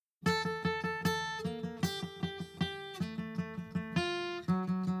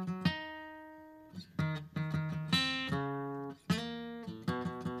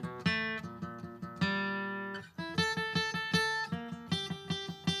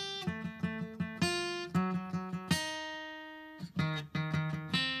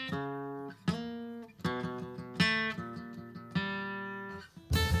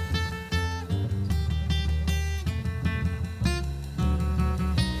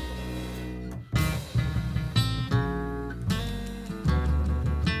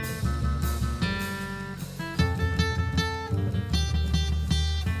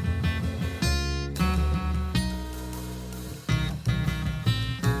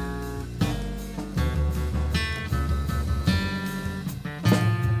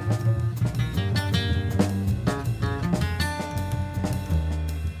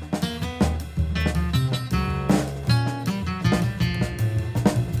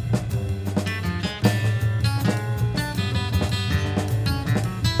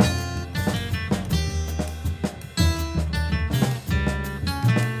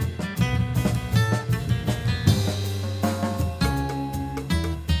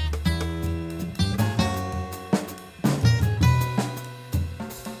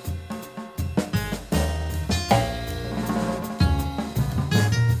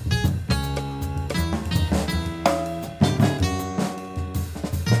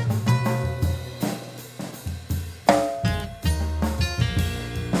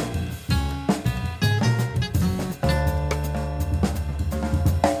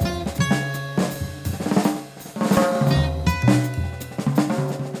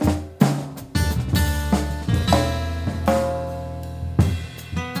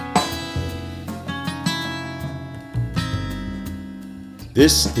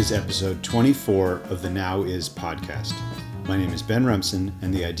This is episode 24 of the Now Is podcast. My name is Ben Remsen,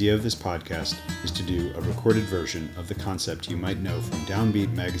 and the idea of this podcast is to do a recorded version of the concept you might know from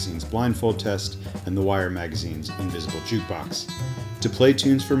Downbeat Magazine's Blindfold Test and The Wire Magazine's Invisible Jukebox. To play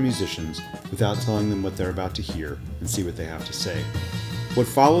tunes for musicians without telling them what they're about to hear and see what they have to say. What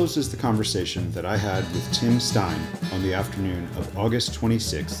follows is the conversation that I had with Tim Stein on the afternoon of August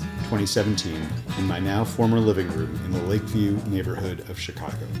 26, 2017, in my now former living room in the Lakeview neighborhood of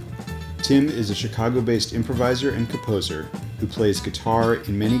Chicago. Tim is a Chicago-based improviser and composer who plays guitar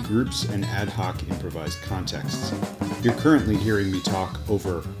in many groups and ad hoc improvised contexts. You're currently hearing me talk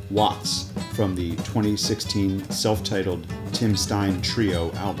over Watts from the 2016 self-titled Tim Stein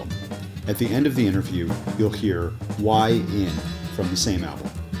Trio album. At the end of the interview, you'll hear Why In from the same album.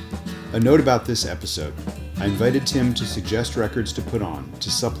 A note about this episode. I invited Tim to suggest records to put on to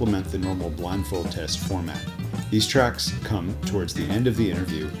supplement the normal blindfold test format. These tracks come towards the end of the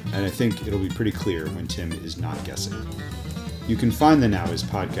interview, and I think it'll be pretty clear when Tim is not guessing. You can find the Now Is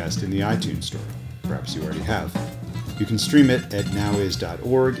podcast in the iTunes store. Perhaps you already have. You can stream it at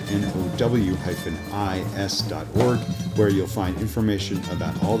nowis.org, now-is.org, where you'll find information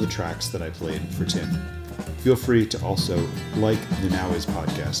about all the tracks that I played for Tim. Feel free to also like the Now Is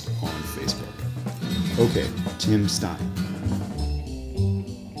podcast on Facebook. Okay, Tim Stein.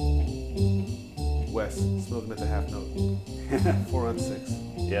 Wes, smoking at the half note. 4 on 6.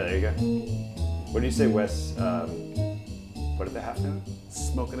 Yeah, there you go. What did you say, Wes? What at the half note?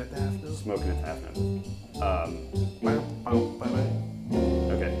 Smoking at the half note? Smoking at the half note.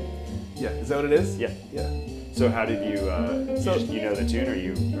 Okay. Yeah, is that what it is? Yeah. Yeah. So how did you, you know the tune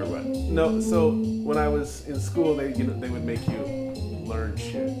or what? No, so when I was in school, they would make you learn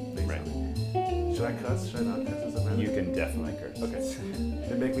shit, basically. Right. Should I cuss? Should I not cuss? Does it matter? You can definitely curse. Okay.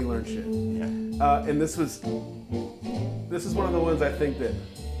 They make me learn shit. Yeah. And this is one of the ones I think that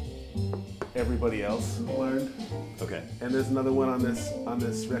everybody else learned. Okay. And there's another one on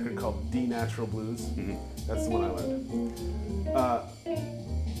this record called D Natural Blues. Mm-hmm. That's the one I learned.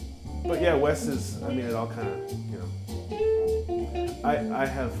 But yeah, Wes is, it all kind of, I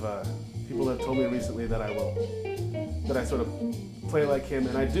have, people have told me recently that I sort of play like him,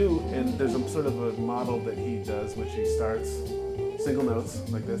 and I do, and there's a sort of a model that he does, which he starts single notes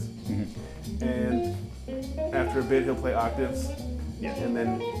like this, mm-hmm. and after a bit he'll play octaves, yeah. and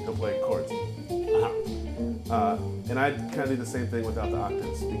then he'll play chords. Uh-huh. And I kind of do the same thing without the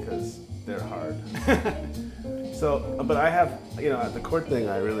octaves because they're hard. So, but I have, the chord thing,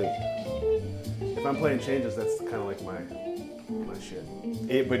 if I'm playing changes, that's kind of like my shit.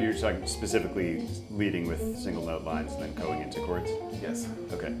 But you're talking specifically leading with single note lines and then going into chords? Yes.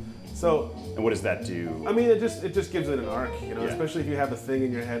 Okay. So. And what does that do? It just gives it an arc, Yeah. especially if you have a thing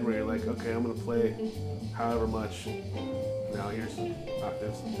in your head where you're like, okay, I'm gonna play however much. Now here's some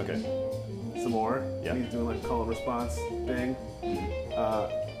octaves. Okay. Some more. Yeah. And he's doing like call and response thing.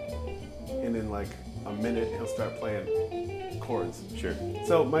 And in like a minute he'll start playing chords. Sure.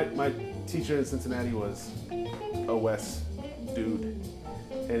 So my teacher in Cincinnati was a Wes dude,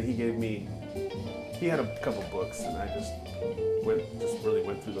 and he had a couple books, and I just really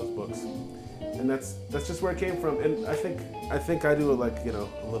went through those books, and that's just where it came from. And I think I do a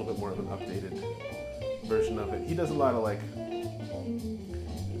little bit more of an updated version of it. He does a lot of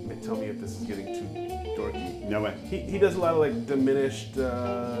tell me if this is getting too dorky. No way. He does a lot of diminished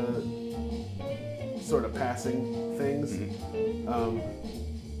sort of passing things, mm-hmm.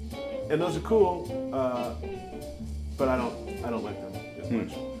 And those are cool, but I don't like them as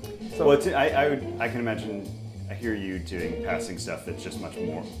much. So, well, I can imagine. I hear you doing passing stuff that's just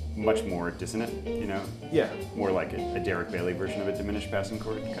much more dissonant. Yeah. More like a Derek Bailey version of a diminished passing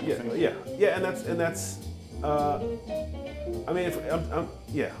chord kind of thing. Yeah, and that's. I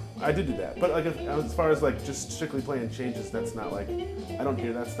do that. But as far as just strictly playing changes, that's not I don't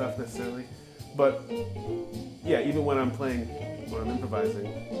hear that stuff necessarily. But yeah, even when I'm improvising,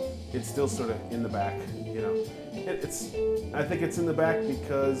 it's still sort of in the back, I think it's in the back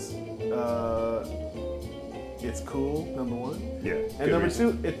because it's cool, number one. Yeah. And number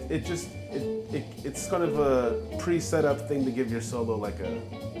two, it's kind of a pre-set up thing to give your solo a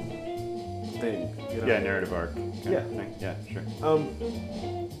thing, Yeah, narrative arc kind of thing. Yeah, sure.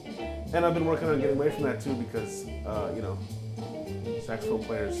 And I've been working on getting away from that too because saxophone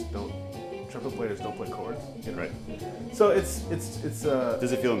players trumpet players don't play chords. Right. So it's.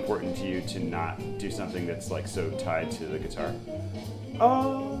 Does it feel important to you to not do something that's so tied to the guitar?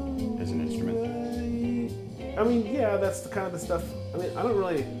 As an instrument. Yeah, that's the kind of the stuff. I don't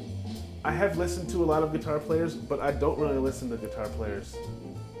really. I have listened to a lot of guitar players, but I don't really listen to guitar players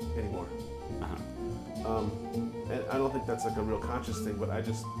anymore. Uh-huh. And I don't think that's like a real conscious thing, but I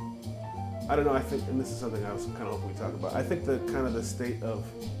don't know, I think, and this is something I was kind of hoping we talk about, I think the kind of the state of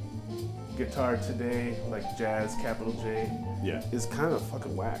guitar today, like jazz, capital J, Yeah. is kind of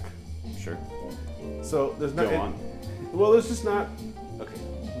fucking whack. Sure. So there's not. Go on. Well, there's just not. Okay,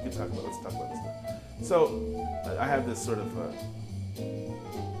 we can talk about. Let's talk about this now. So I have this sort of.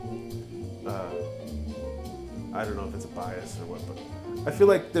 I don't know if it's a bias or what, but I feel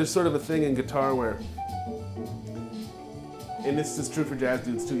like there's sort of a thing in guitar where, and this is true for jazz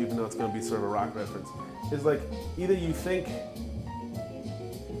dudes too, even though it's going to be sort of a rock reference, is like either you think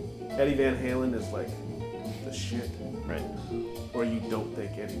Eddie Van Halen is like the shit, Right. or you don't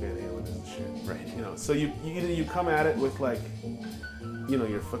think Eddie Van Halen is the shit. Right. You know, so you either you come at it with like, you know,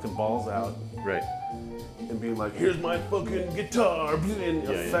 your fucking balls out Right. and being like, here's my fucking guitar and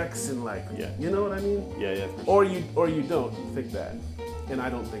Yeah, effects and like, Yeah. you know what I mean? Yeah. Yeah. For sure. Or you don't think that, and I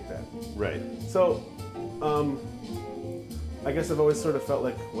don't think that. Right. So, I guess I've always sort of felt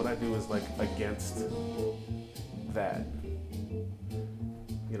like what I do is like against that.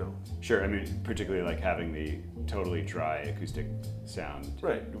 You know. Sure. I mean, particularly like having the totally dry acoustic sound.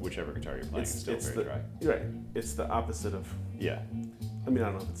 Right. Whichever guitar you're playing is still very the, dry. Right. It's the opposite of. Yeah. I mean, I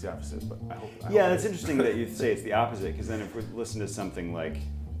don't know if it's the opposite, but I hope. Yeah, hope that's it is. interesting that you say it's the opposite, because then if we listen to something like,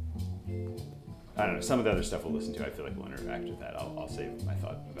 I don't know, some of the other stuff we'll listen to, I feel like we'll interact with that. I'll save my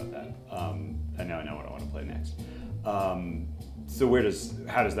thought about that. And now I know what I want to play next. So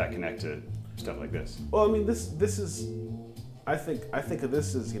how does that connect to stuff like this? Well, I mean, this is. I think of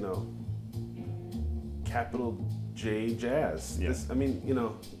this as, you know, capital J jazz. Yeah. This, I mean, you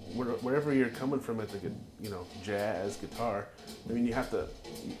know, wherever you're coming from at the, you know, jazz guitar, I mean, you have to,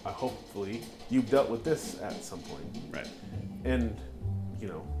 hopefully, you've dealt with this at some point. Right. And, you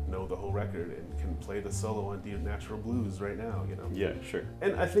know the whole record and can play the solo on Dear Natural Blues right now, you know. Yeah, sure.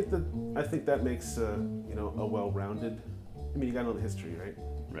 And I think that makes, you know, a well-rounded, I mean, you gotta know the history, right?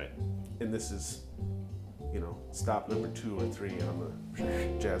 Right. And this is, you know, stop number 2 or 3 on the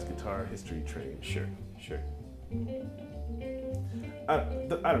jazz guitar history train. Sure.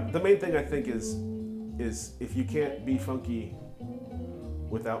 The main thing I think is if you can't be funky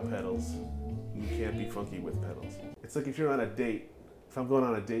without pedals, you can't be funky with pedals. It's like if you're on a date, if I'm going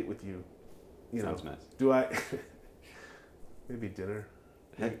on a date with you, you Sounds know, nice. do I, maybe dinner,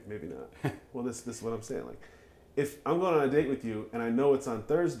 maybe not. Well, this is what I'm saying. Like, if I'm going on a date with you and I know it's on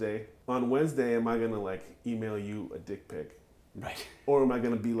Thursday, on Wednesday, am I gonna like email you a dick pic? Right. Or am I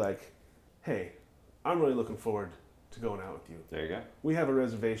gonna be like, hey, I'm really looking forward to going out with you. There you go. We have a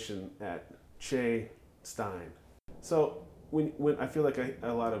reservation at Che Stein. So when I feel like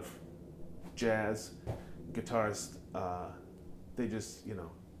a lot of jazz guitarists, they just, you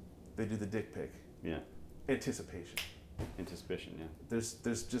know, they do the dick pic. Yeah. Anticipation. Anticipation, yeah.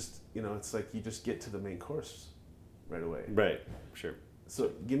 There's just, you know, it's like you just get to the main course right away. Right. Sure.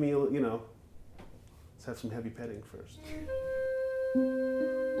 So give me, you know, let's have some heavy petting first.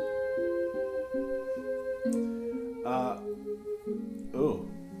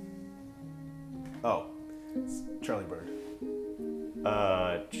 Oh, it's Charlie Bird.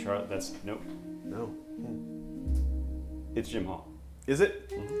 That's nope. No. It's Jim Hall. Is it?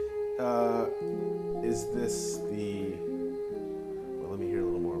 Is this the? Well, let me hear a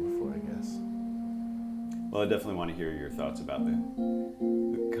little more before I guess. Well, I definitely want to hear your thoughts about the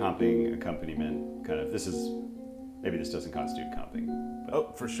comping accompaniment. Kind of. Maybe this doesn't constitute comping. But.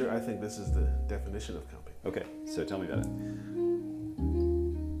 Oh, for sure. I think this is the definition of comping. Okay. So tell me about it.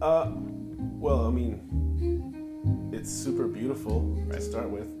 Well, I mean, it's super beautiful to start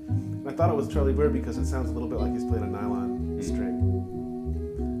with. And I thought it was Charlie Bird because it sounds a little bit like he's playing a nylon string.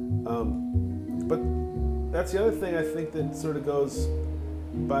 But that's the other thing I think that sort of goes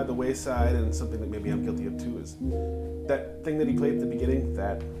by the wayside, and something that maybe I'm guilty of too, is that thing that he played at the beginning,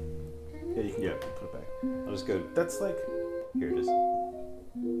 that, yeah, you can put it back. I'll just go. That's like, Here it is.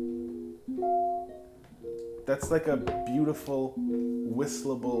 that's like a beautiful,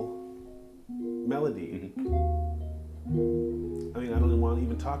 whistleable melody. I mean, I don't want to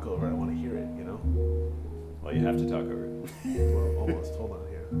even talk over it. I want to hear it, you know? Well, you have to talk over it. Well, almost. Hold on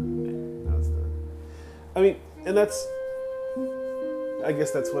here. Now it's done. I mean, and that's, I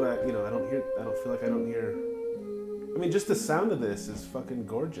guess that's what I don't feel like I don't hear. I mean, just the sound of this is fucking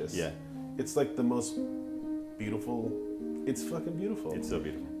gorgeous. Yeah. It's like the most beautiful, it's fucking beautiful. It's so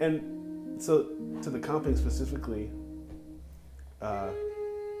beautiful. And so, to the comping specifically,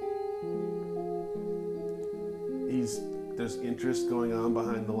 there's interest going on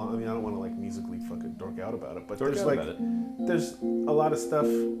behind the line. I mean, I don't want to like musically fucking dork out about it, but there's a lot of stuff.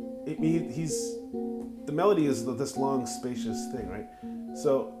 The melody is this long, spacious thing, right?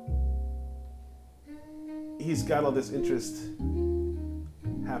 So he's got all this interest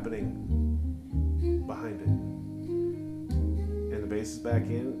happening behind it, and the bass is back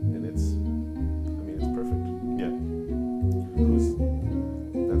in, and it's perfect. Yeah.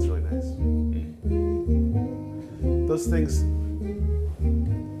 That's really nice. Those things.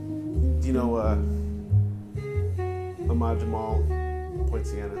 Do you know Ahmad Jamal,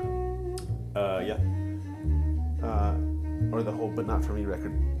 Poinciana? Yeah. Or the whole "But Not For Me"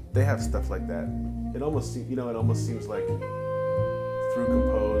 record. They have stuff like that. It almost seems like through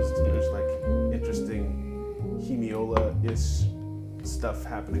composed. There's like interesting hemiola-ish stuff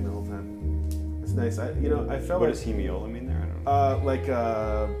happening the whole time. It's nice. I felt What like does hemiola mean there? I don't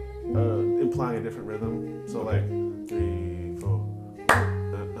know. implying a different rhythm. So like 3, 4.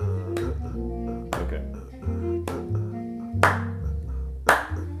 Okay.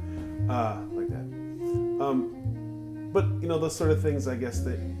 Like that. But those sort of things, I guess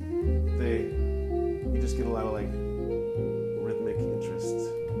that you just get a lot of like rhythmic interest.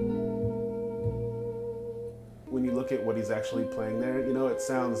 When you look at what he's actually playing there, it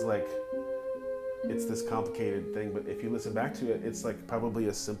sounds like it's this complicated thing, but if you listen back to it, it's like probably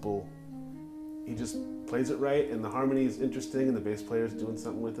a simple, he just plays it right, and the harmony is interesting, and the bass player's doing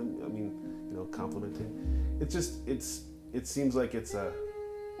something with him. I mean, complimenting. It seems like it's a,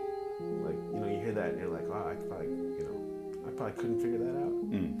 like, you hear that and you're like, wow, I probably couldn't figure that out.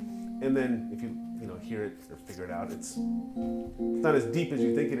 And then if you hear it or figure it out, it's not as deep as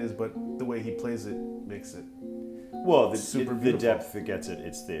you think it is, but the way he plays it makes it Well, super the beautiful. depth that gets it,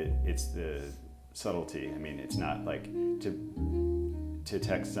 it's the subtlety. I mean, it's not like to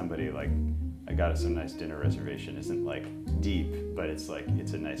text somebody like, I got us some nice dinner reservation isn't like deep, but it's like,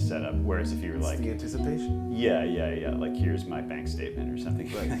 it's a nice setup. Whereas if you were It's like, the anticipation. yeah, like here's my bank statement or something,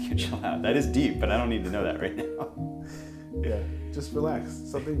 Right. like you chill out. That is deep, but I don't need to know that right now. Yeah, just relax.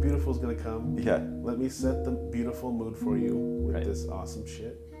 Something beautiful is gonna come. Yeah. Let me set the beautiful mood for you with Right. this awesome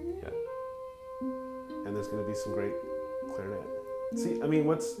shit. Yeah. And there's gonna be some great clarinet. See, I mean,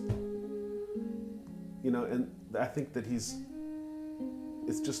 and I think that it's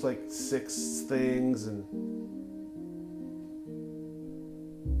just like 6 things, and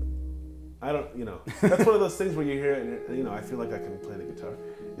I don't, that's one of those things where you hear it and, I feel like I can play the guitar.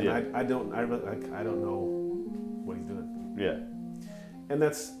 And Yeah. I don't know what he's doing. Yeah. And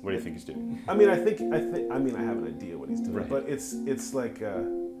that's, What do you think he's doing? I mean, I have an idea what he's doing, Right. but it's like,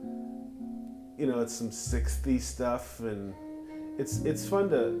 it's some 60s stuff, and it's fun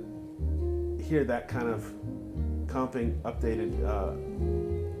to hear that kind of comping updated.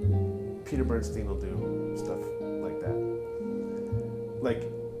 Peter Bernstein will do stuff like that, like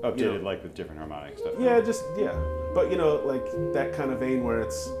Updated, like with different harmonic stuff. but like that kind of vein where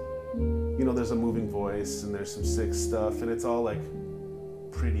it's, there's a moving voice and there's some sick stuff, and it's all like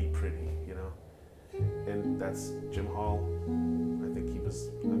pretty, and that's Jim Hall. I think he was,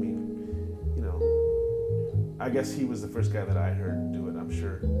 I guess he was the first guy that I heard do it. I'm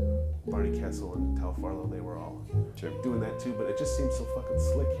sure Barney Kessel and Tal Farlow, they were all Sure. doing that too, but it just seems so fucking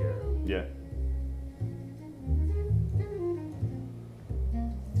slick here. Yeah.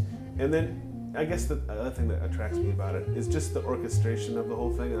 And then I guess the other thing that attracts me about it is just the orchestration of the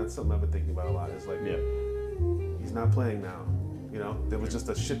whole thing, and that's something I've been thinking about a lot. Is like, Yeah. he's not playing now. There was just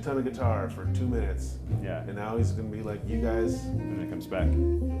a shit ton of guitar for 2 minutes, Yeah. and now he's gonna be like, you guys, And then it comes back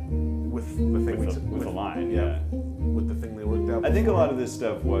with the thing with a line. yeah, with the thing they worked out. I think a before. lot of this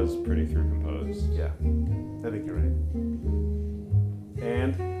stuff was pretty through composed. Yeah, I think you're right.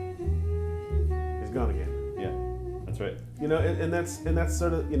 And he's gone again. Yeah. That's right. And that's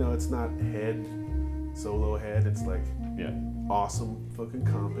sort of, it's not solo head. It's like Yeah. awesome fucking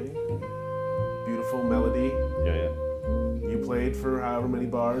comping, beautiful melody. Yeah. You played for however many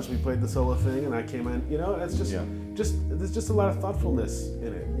bars. We played the solo thing, and I came in. It's just, Yeah. there's just a lot of thoughtfulness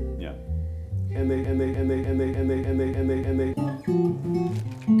in it. Yeah. And they.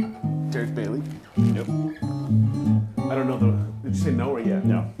 Derek Bailey. Yep. I don't know did you say no or yeah?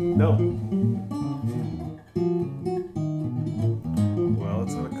 No. No. Well,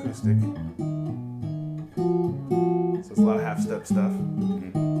 it's an acoustic. So it's a lot of half-step stuff.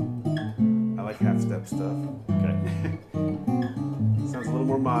 I like half-step stuff. Okay. Sounds a little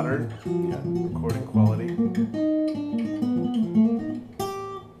more modern. Yeah. Recording quality.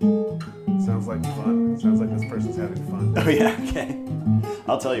 Sounds like fun. Sounds like this person's having fun. Oh yeah. Okay.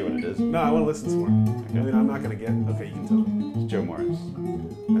 I'll tell you what it is. No, I want to listen some more. I mean, I'm not gonna get. Okay, you can tell me. It's Joe Morris.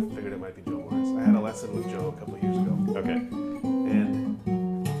 I figured it might be Joe Morris. I had a lesson with Joe a couple of years ago, Okay. and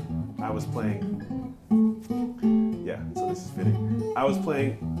I was playing. Yeah, so this is fitting. I was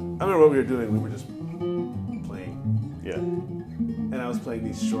playing. I don't remember what we were doing. We were just playing, Yeah. and I was playing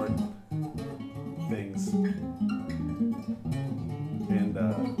these short things, and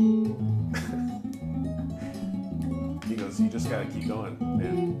he goes, "You just gotta keep going,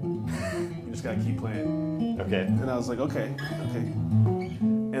 man. You just gotta keep playing." Okay. And I was like, okay.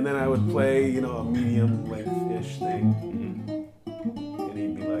 And then I would play, you know, a medium length-ish thing, and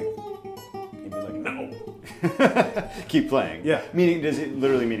he'd be like, no. Keep playing. Yeah. Meaning, does it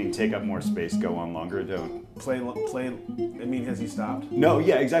literally meaning take up more space, go on longer, don't? Play. I mean, has he stopped? No,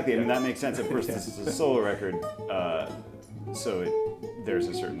 yeah, exactly. I mean, that makes sense. Of course, this is a solo record, so there's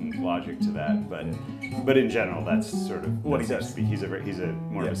a certain logic to that. But in general, that's sort of What he seems does. to be. He's a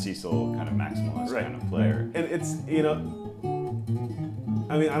more of a Cecil kind of maximalist Right. kind of player. And it's, you know,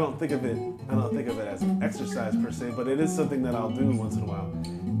 I mean, I don't think of it as an exercise per se, but it is something that I'll do once in a while.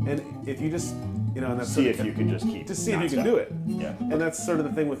 And if you just, you know, and that's See sort if of, you can just keep. just see if you can nonstop. do it. Yeah. And that's sort of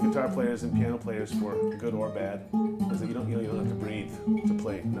the thing with guitar players and piano players, for good or bad, is that you don't have to breathe to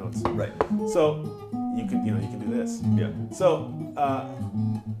play notes. Right. So you can do this. Yeah. So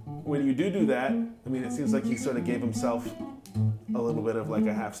when you do that, I mean, it seems like he sort of gave himself a little bit of like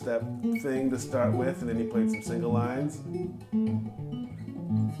a half step thing to start with, and then he played some single lines,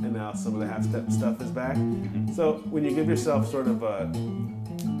 and now some of the half step stuff is back. So when you give yourself sort of a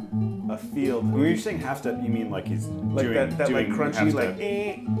field, When you're saying half step, you mean like he's like doing that like doing crunchy, half like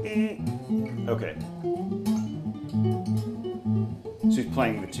step? Okay. So he's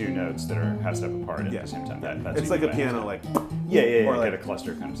playing the two notes that are half step apart at Yeah. the same time. That's it's what like you a mean by piano, half step. like Yeah, or like like- a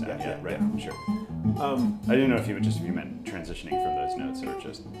cluster kind of sound. Yeah, Yeah, yeah, right, yeah. sure. I didn't know if you meant transitioning from those notes or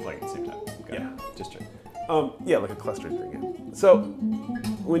just playing at the same time. Okay. Yeah. Just check. yeah, like a cluster thing. Yeah. So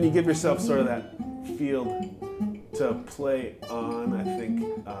when you give yourself sort of that field to play on, I think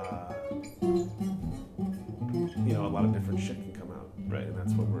you know, a lot of different shit can come out, Right. And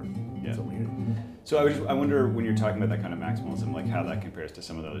that's what we're hearing. So I wonder when you're talking about that kind of maximalism, like how that compares to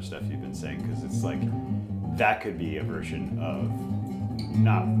some of the other stuff you've been saying, because it's like that could be a version of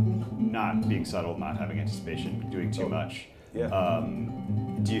not being subtle, not having anticipation, doing too much. Yeah.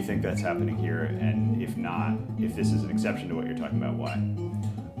 Do you think that's happening here? And if not, if this is an exception to what you're talking about, why?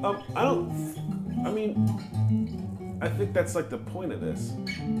 I think that's like the point of this,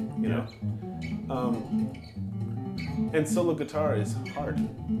 you know. And solo guitar is hard.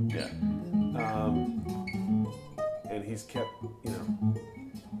 Yeah. And he's kept, you know,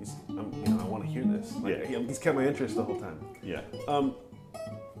 I want to hear this. Like, he's kept my interest the whole time. Yeah.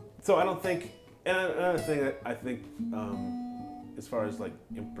 So I don't think, and another thing that I think, as far as like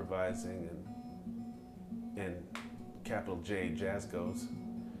improvising and capital J jazz goes,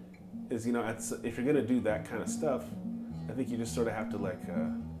 is, you know, if you're gonna do that kind of stuff, I think you just sort of have to like,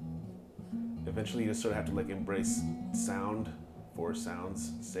 eventually you just sort of have to like embrace sound for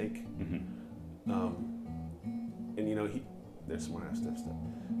sound's sake. And you know, there's some more half step stuff.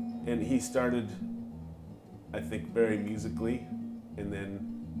 And he started, I think, very musically, and then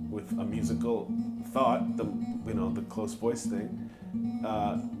with a musical thought, the close voice thing,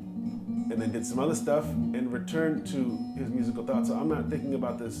 and then did some other stuff and returned to his musical thought. So I'm not thinking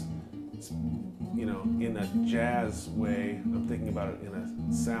about this, you know, in a jazz way. I'm thinking about it in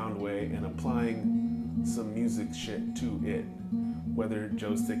a sound way and applying some music shit to it, whether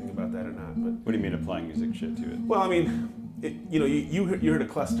Joe's thinking about that or not. But What do you mean applying music shit to it? well, I mean, you know, you heard a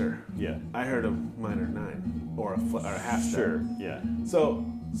cluster. Yeah. I heard a minor 9 or a half step. Sure. Yeah. So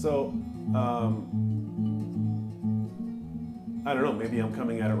I don't know. Maybe I'm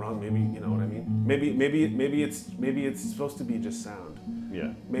coming at it wrong. Maybe, you know what I mean. Maybe it's supposed to be just sound.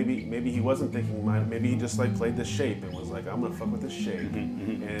 Yeah. Maybe he wasn't thinking minor. Maybe he just like played the shape and was like, I'm gonna fuck with this shape.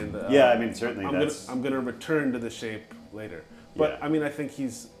 And Yeah, I mean, certainly I'm gonna return to the shape later. But Yeah. I mean, I think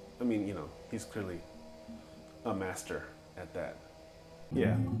he's clearly a master at that.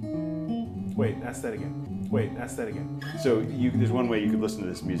 Yeah. Wait, ask that again. So there's one way you could listen to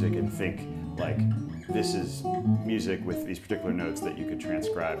this music and think like this is music with these particular notes that you could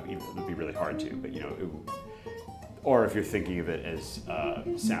transcribe. It would be really hard to, but you know, or if you're thinking of it as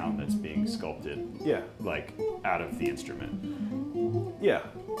sound that's being sculpted, Yeah. like out of the instrument. Yeah.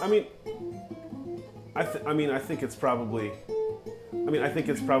 I mean, I think it's probably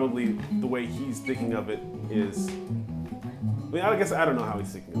the way he's thinking of it is. I mean, I guess I don't know how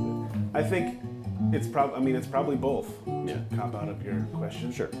he's thinking of it. I think it's probably both. Yeah. Cop out of your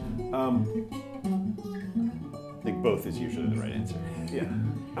question. Sure. I think both is usually the right answer. Yeah.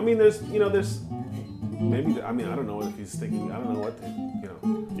 I mean, there's maybe. I mean, I don't know if he's thinking. I don't know what.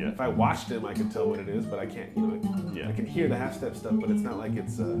 Yeah. If I watched him, I could tell what it is, but I can't. You know. Yeah. I can hear the half step stuff, but it's not like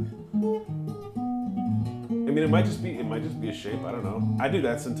it's. I mean, it might just be a shape. I don't know. I do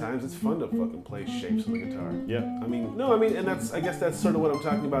that sometimes. It's fun to fucking play shapes on the guitar. Yeah. And I guess that's sort of what I'm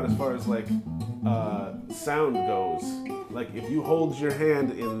talking about as far as like sound goes. Like if you hold your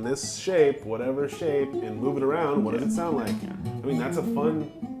hand in this shape, whatever shape, and move it around, what does it sound like? I mean, that's fun.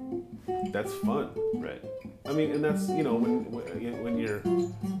 Right. I mean, and that's, you know, when you're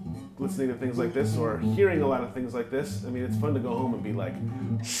listening to things like this or hearing a lot of things like this, I mean, it's fun to go home and be like,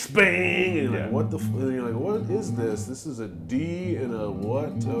 spang, and you're like, what the, and you're like, what is this? This is a D and a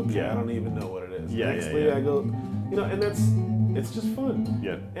what? Okay, I don't even know what it is. Next day I go, you know, and it's just fun.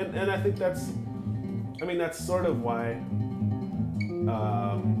 Yeah. And I think that's sort of why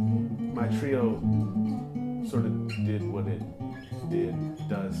my trio sort of did what it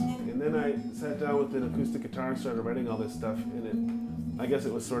does. And then I sat down with an acoustic guitar and started writing all this stuff, and I guess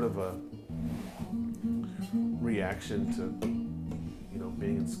it was sort of a reaction to, you know,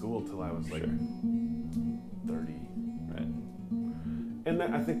 being in school till I was like 30. Right. And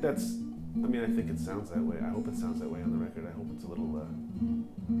I think it sounds that way. I hope it sounds that way on the record. I hope it's a little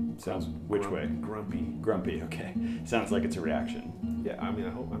Sounds which way? Grumpy. Grumpy, okay. Sounds like it's a reaction. Yeah, I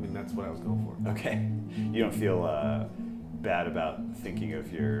mean that's what I was going for. Okay. You don't feel bad about thinking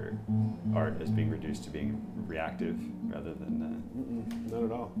of your art as being reduced to being reactive rather than not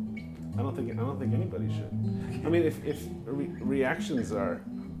at all. I don't think anybody should. I mean, if reactions are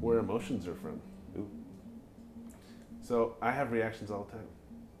where emotions are from. Ooh. So I have reactions all the time,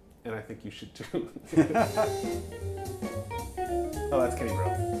 and I think you should too. Oh, that's Kenny Bro.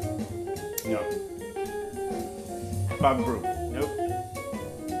 No. Bob Broom. Nope.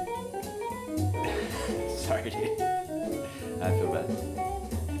 Sorry, dude. I feel bad.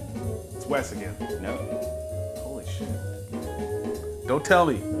 It's Wes again. No. Holy shit. Don't tell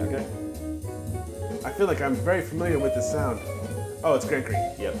me. Okay. I feel like I'm very familiar with this sound. Oh, it's Grant Green.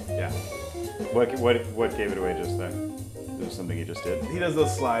 Yep. Yeah. What gave it away just there? Is it something he just did? He does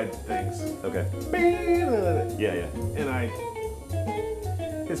those slide things. Okay. Yeah. And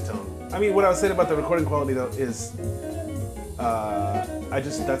his tone. I mean, what I was saying about the recording quality though is,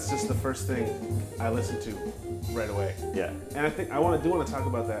 that's just the first thing I listen to right away. Yeah. And I think I want to talk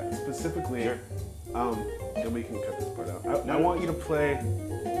about that specifically. Sure. And we can cut this part out. I want you to play,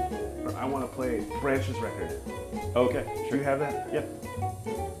 or I want to play Branch's record. Okay. Do you have that? Yeah.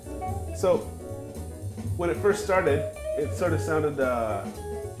 So, when it first started, it sort of sounded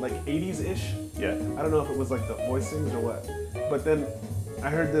like 80s-ish. Yeah. I don't know if it was like the voicings or what. But then I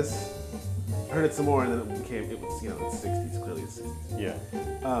heard it some more, and then it's 60s, clearly it's 60s. Yeah.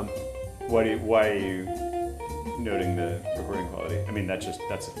 Why are you noting the recording quality? I mean, that's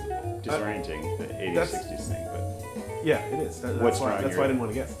disorienting, the 80s, 60s thing, but... Yeah, it is. That's why I didn't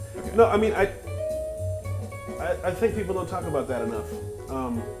want to guess. Okay. No, I mean, I think people don't talk about that enough.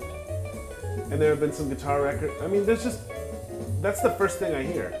 And there have been some guitar records. I mean, that's the first thing I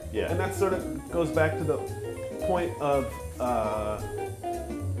hear. Yeah. And that sort of goes back to the point of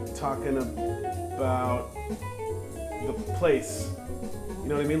talking about the place. You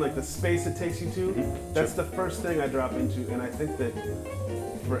know what I mean? Like the space it takes you to. Mm-hmm. That's the first thing I drop into. And I think that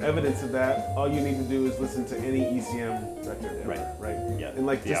for evidence of that, all you need to do is listen to any ECM record ever, right? Yeah. And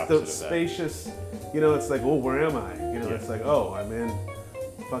like the just the opposite of that. spacious, you know, it's like, oh, where am I? You know, Yeah. it's like, oh, I'm in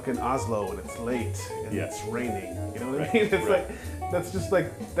fucking Oslo and it's late and Yeah. it's raining. You know what I Right, mean? It's right.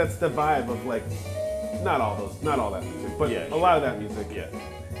 like, that's the vibe of like, not all that music, but Yeah, a lot of that music. Yeah.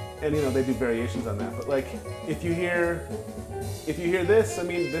 And you know, they do variations on that. But like, if you hear this, I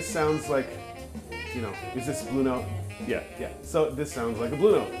mean, this sounds like, you know, is this Blue Note? Yeah. Yeah. So this sounds like a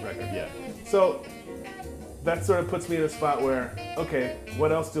Blue Note record. Yeah. So that sort of puts me in a spot where, okay,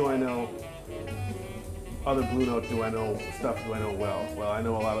 what else do I know? Other Blue Note stuff do I know well? Well, I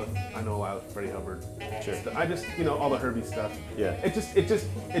know a lot of Freddie Hubbard. Sure. I just, you know, all the Herbie stuff. Yeah.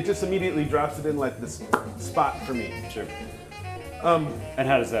 It just immediately drops it in like this spot for me. Sure. And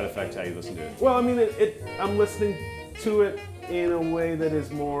how does that affect how you listen to it? Well, I mean, I'm listening to it in a way that is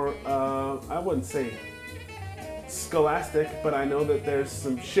more, I wouldn't say scholastic, but I know that there's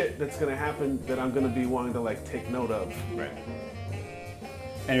some shit that's gonna happen that I'm gonna be wanting to like take note of. Right.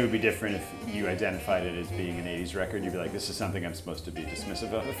 And it would be different if you identified it as being an 80s record. You'd be like, this is something I'm supposed to be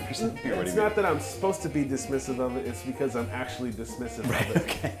dismissive of or something? Or what It's do you not that I'm supposed to be dismissive of it, it's because I'm actually dismissive of it.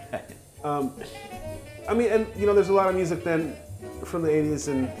 Okay. I mean, and you know, there's a lot of music then from the 80s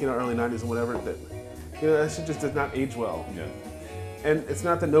and, you know, early 90s and whatever that, you know, that shit just did not age well. Yeah. And it's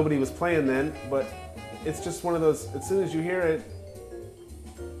not that nobody was playing then, but it's just one of those, as soon as you hear it,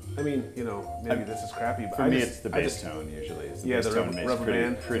 I mean, you know, maybe this is crappy, but For me, it's the bass tone usually. It's the Yeah, bass the tone makes rubber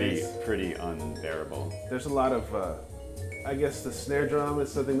band bass. pretty unbearable. There's a lot of, I guess the snare drum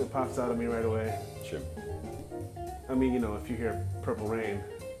is something that pops out of me right away. Sure. I mean, you know, if you hear Purple Rain,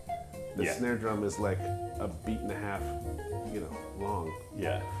 the Yeah. snare drum is like a beat and a half, you know, long.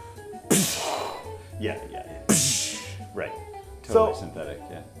 Yeah. Yeah. Right. Totally synthetic.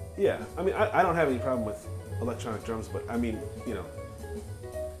 Yeah. Yeah, I mean, I don't have any problem with electronic drums, but I mean, you know,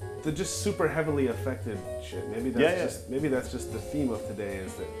 they're just super heavily affected shit. Maybe that's just the theme of today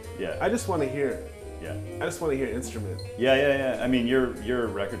is that. Yeah. I just want to hear. Yeah. I just want to hear instrument. Yeah. I mean, your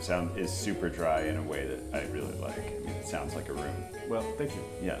record sound is super dry in a way that I really like. I mean, it sounds like a room. Well, thank you.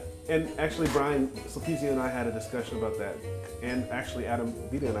 Yeah. And actually, Brian Sulpizio and I had a discussion about that, and actually Adam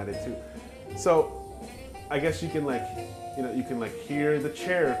Vita and I did too. So, I guess you can like, you know, you can like hear the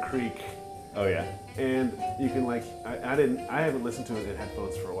chair creak, Oh yeah. and you can like, I haven't listened to it in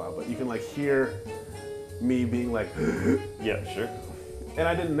headphones for a while, but you can like hear me being like, Yeah. Sure. and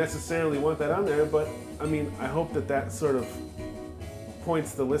I didn't necessarily want that on there, but I mean, I hope that sort of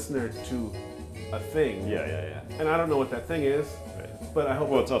points the listener to a thing. Yeah. And I don't know what that thing is, Right. but I hope.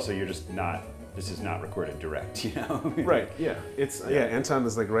 Well, it's also you're just not. This is not recorded direct. You know. Right, yeah. It's yeah. Anton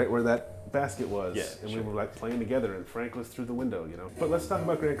is like right where that basket was, Yeah, and sure. we were like playing together, and Frank was through the window, you know. But let's talk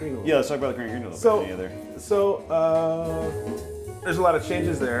about Grant Green a little Yeah. Let's talk about the Grant Green a little So, bit. Any other? there's a lot of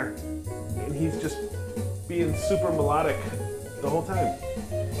changes there, and he's just being super melodic the whole time,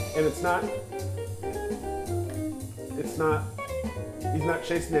 and it's not. He's not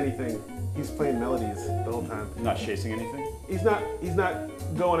chasing anything. He's playing melodies the whole time. Not chasing anything. He's not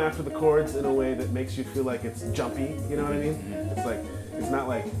going after the chords in a way that makes you feel like it's jumpy, you know what I mean? It's like, it's not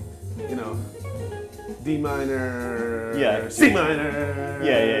like, you know, D minor, Yeah. C minor.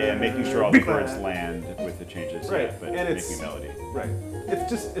 Yeah. Making sure all the B flat. chords land with the changes. Right. Yeah, but And it's- making melody. Right.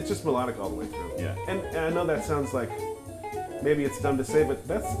 It's just melodic all the way through. Yeah. And I know that sounds like, maybe it's dumb to say, but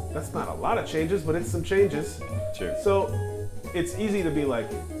that's not a lot of changes, but it's some changes. Sure. So it's easy to be like,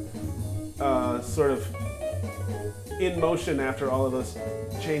 sort of in motion after all of those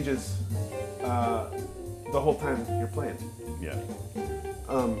changes the whole time you're playing. Yeah.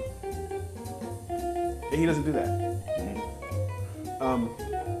 And he doesn't do that.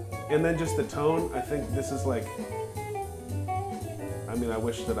 And then just the tone, I think this is like, I mean, I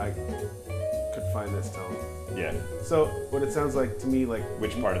wish that I could find this tone. Yeah. So what it sounds like to me, like,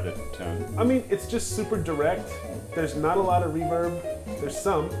 Which part of the tone? I mean, it's just super direct. There's not a lot of reverb. There's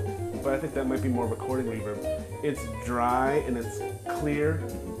some, but I think that might be more recording reverb. It's dry and it's clear.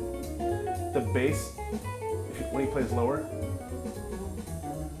 The bass, when he plays lower,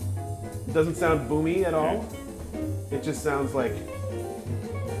 doesn't sound boomy at all. It just sounds like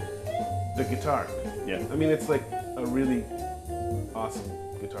the guitar. Yeah. I mean, it's like a really awesome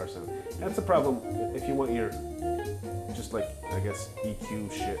guitar sound. That's a problem if you want your, just like, I guess,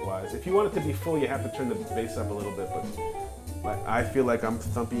 EQ shit wise. If you want it to be full, you have to turn the bass up a little bit, but like, I feel like I'm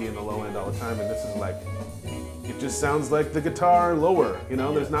thumpy in the low end all the time, and this is like, it just sounds like the guitar lower, you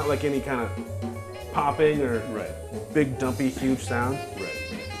know? There's not like any kind of popping or Right. big dumpy huge sound.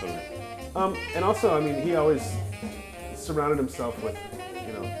 Right. Totally. And also, I mean, he always surrounded himself with,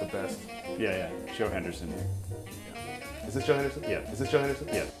 you know, the best. Yeah. Joe Henderson here. Is this Joe Henderson? Yeah. Is this Joe Henderson?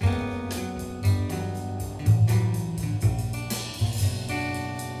 Yeah.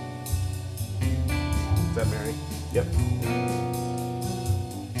 Is that Mary? Yep.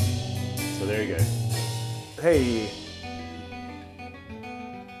 So there you go. Hey.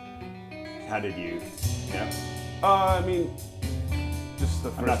 How did you? Yeah. I mean, just the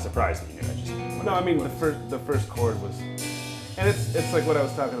first. I'm not surprised that you knew. I just. No, I mean the first chord was, and it's like what I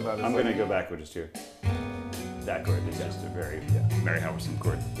was talking about. It's I'm like, gonna go backwards too. That chord is just a very Mary Halvorson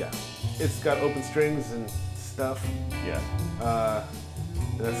chord. Yeah, it's got open strings and stuff. Yeah.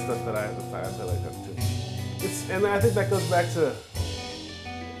 And that's stuff that I like that too. And I think that goes back to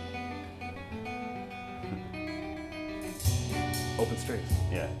open strings.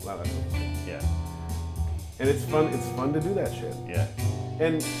 Yeah. A lot of that open strings. Yeah. And it's fun. It's fun to do that shit. Yeah.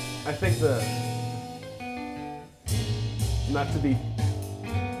 And I think not to be,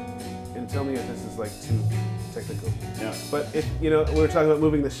 and tell me if this is like too technical. Yeah. But if, you know, we were talking about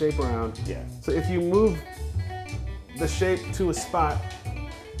moving the shape around. Yeah. So if you move the shape to a spot,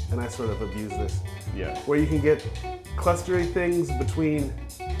 and I sort of abuse this, Yeah. where you can get clustery things between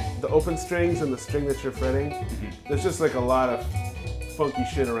the open strings and the string that you're fretting, there's just like a lot of funky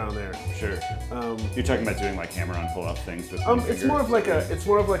shit around there. Sure. You're talking about doing like hammer-on pull-up things with one It's finger? more of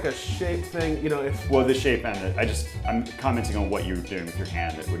like a shape thing, you know. If Well, the shape and I'm commenting on what you're doing with your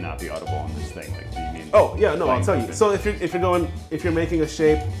hand that would not be audible on this thing. Like, do you mean? Oh yeah, no, I'll playing tell you. something? So if you're making a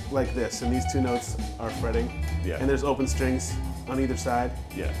shape like this, and these two notes are fretting, Yeah. and there's open strings on either side,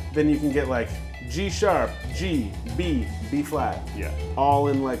 Yeah. then you can get like G sharp, G, B, B flat, Yeah. all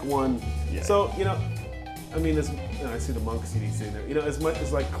in like one. Yeah. So you know, I mean, I see the Monk CD sitting there. You know, as much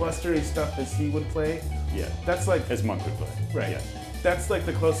as like clustery stuff as he would play, Yeah. that's like As Monk would play. right. Yeah. That's like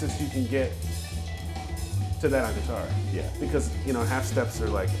the closest you can get to that on guitar. Yeah. Because you know, half steps are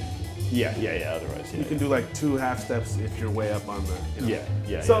like Yeah. Otherwise, yeah. you can do like 2 half steps if you're way up on the. You know.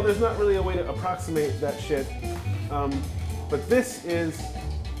 Yeah. So yeah. there's not really a way to approximate that shit. But this is,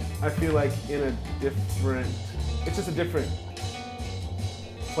 I feel like, in a different. It's just a different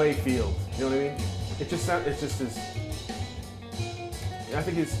play field. You know what I mean? It just sounds. It's just as. I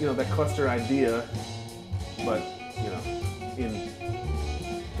think it's that cluster idea, but in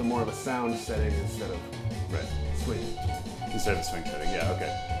the more of a sound setting instead of Right. swing. Instead of a swing setting. Yeah.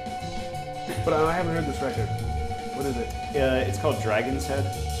 Okay. But I haven't heard this record. What is it? It's called Dragon's Head.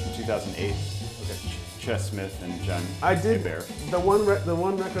 It's from 2008. Okay. Ches Smith and John I did. Hebert. The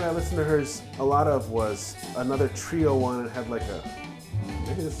one record I listened to hers a lot of was another trio one. It had like a.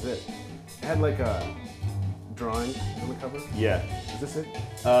 Maybe this is it. It had like a drawing on the cover. Yeah. Is this it?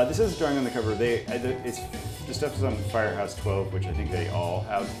 This is a drawing on the cover. It's the stuff is on Firehouse 12, which I think they all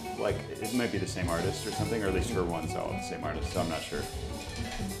have. Like, it might be the same artist or something, or at least her one's all the same artist. So I'm not sure.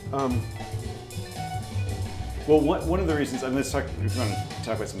 Well, one of the reasons, if you want to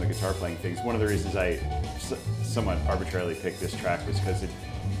talk about some of the guitar playing things, one of the reasons I somewhat arbitrarily picked this track was because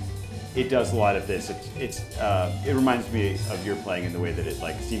it does a lot of this. It reminds me of your playing in the way that it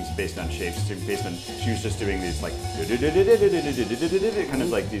like seems based on shapes, based on she was just doing these like kind of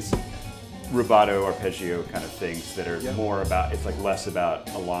like these rubato arpeggio kind of things that are more about. It's like less about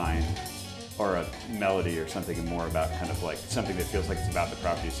a line or a melody or something, and more about kind of like something that feels like it's about the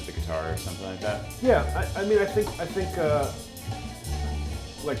properties of the guitar or something like that. Yeah, I mean, I think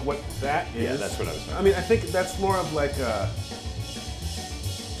like what that is. Yeah, that's what I was talking I mean, I think that's more of like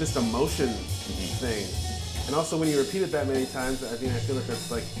just a motion thing. And also when you repeat it that many times, I mean, I feel like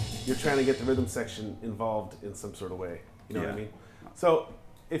that's like you're trying to get the rhythm section involved in some sort of way. You know what I mean? So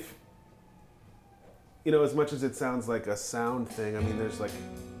if, as much as it sounds like a sound thing, I mean, there's like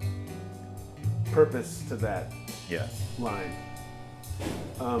purpose to that line.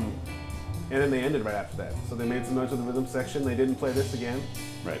 And then they ended right after that. So they made some noise with the rhythm section. They didn't play this again.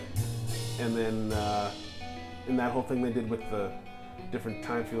 Right. And then in that whole thing they did with the different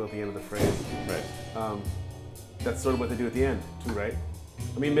time feel at the end of the phrase. Right. That's sort of what they do at the end too, right?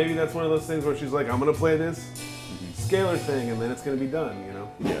 I mean, maybe that's one of those things where she's like, I'm gonna play this scalar thing and then it's gonna be done,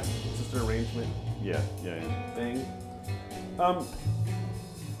 Yeah. It's just an arrangement Yeah. thing.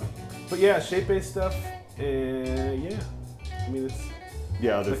 But yeah, shape-based stuff, yeah. I mean, it's...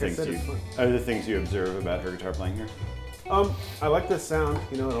 Yeah, other Like I said, it's fun. things you observe about her guitar playing here? I like the sound,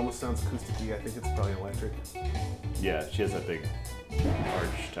 it almost sounds acousticy. I think it's probably electric. Yeah, she has that big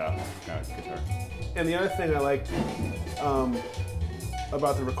arch top guitar. And the other thing I liked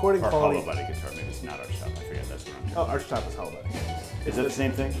about the recording Or quality... hollow body guitar, maybe it's not arch top, I forget, that's what I'm Oh, arch top is hollow body. Is that the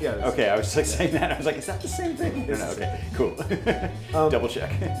same thing? Yeah, it is. Okay, I was like saying that, I was like, is that the same thing? No, okay, cool. Double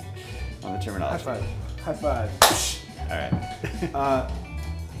check on the High terminology. five. High five. All right.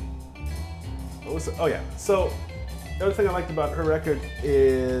 What was it? Oh yeah. So the other thing I liked about her record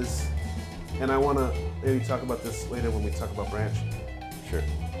is, and I want to maybe talk about this later when we talk about Branch, Sure.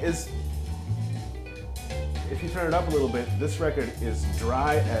 is if you turn it up a little bit, this record is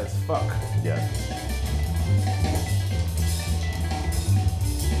dry as fuck. Yeah.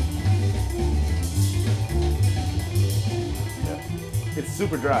 It's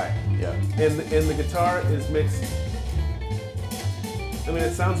super dry. Yeah. And the guitar is mixed. I mean,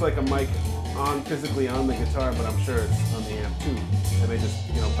 it sounds like a mic physically on the guitar, but I'm sure it's on the amp too. And they just,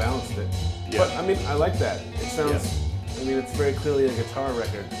 balanced it. Yeah. But I mean, I like that. It sounds, I mean, it's very clearly a guitar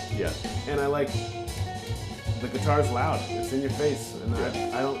record. Yeah. And I like, the guitar's loud. It's in your face. And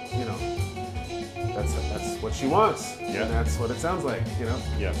Yeah. I don't, that's what she wants. Yeah. And that's what it sounds like,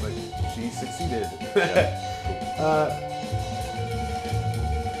 Yeah. Like, she succeeded. Yeah.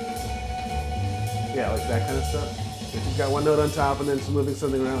 Yeah, like that kind of stuff. If you've got one note on top and then just moving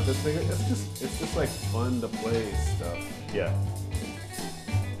something around with this finger, it's just like fun to play stuff. Yeah.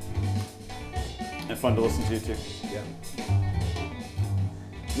 And fun to listen to too. Yeah.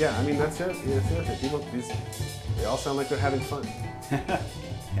 Yeah, I mean that's the other thing. People, they all sound like they're having fun. Yeah,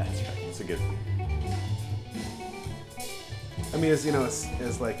 that's right. It's a good. I mean, as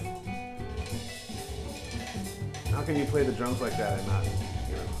like, how can you play the drums like that and not,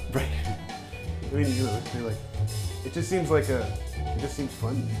 Right. I mean, they're like, it just seems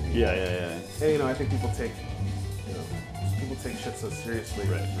fun. Yeah. And I think people take shit so seriously.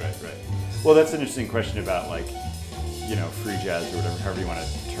 Right. Well, that's an interesting question about like, free jazz or whatever, however you want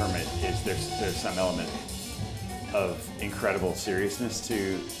to term it. Is there's some element of incredible seriousness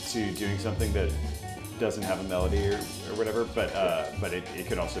to doing something that doesn't have a melody or whatever, but it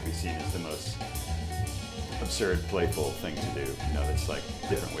could also be seen as the most absurd, playful thing to do. You know, that's like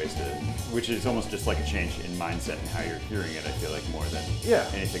different ways to, which is almost just like a change in mindset and how you're hearing it. I feel like more than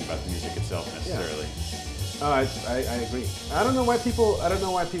anything about the music itself necessarily. I agree. I don't know why people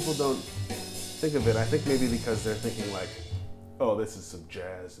don't think of it. I think maybe because they're thinking like, oh, this is some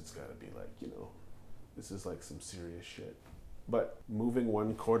jazz. It's got to be like, you know, this is like some serious shit. But moving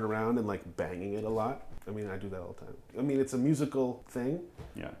one chord around and like banging it a lot, I mean, I do that all the time. I mean, it's a musical thing,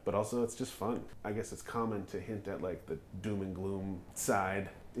 but also it's just fun. I guess it's common to hint at like the doom and gloom side,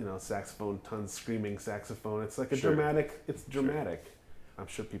 you know, saxophone, tons screaming saxophone. It's like a dramatic. I'm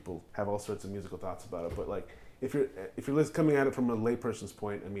sure people have all sorts of musical thoughts about it, but like if you're coming at it from a layperson's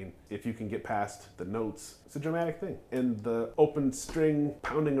point, I mean, if you can get past the notes, it's a dramatic thing. And the open string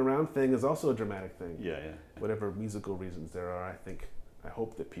pounding around thing is also a dramatic thing. Yeah. Whatever musical reasons there are, I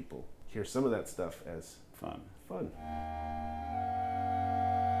hope that people hear some of that stuff as fun.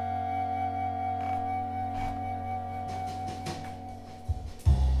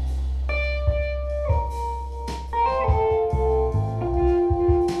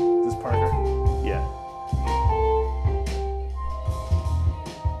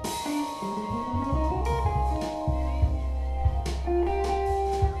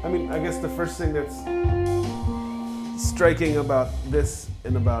 I guess the first thing that's striking about this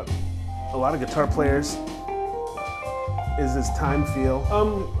and about a lot of guitar players is his time feel.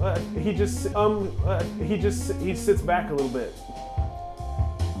 He sits back a little bit,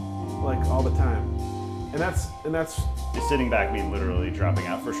 like all the time, and that's. Is sitting back mean literally dropping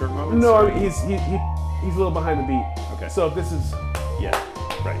out for short moments? No, I mean, he's a little behind the beat. Okay. So if this is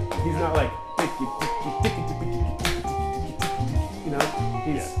right. He's not like you know.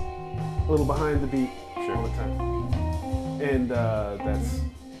 He's a little behind the beat all the time, and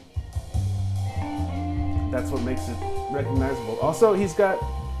that's what makes it recognizable. Also, he's got,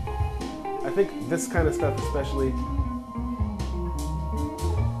 I think this kind of stuff especially,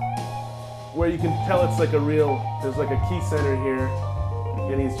 where you can tell it's like there's like a key center here,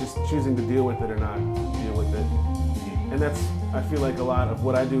 and he's just choosing to deal with it or not deal with it. And that's, I feel like a lot of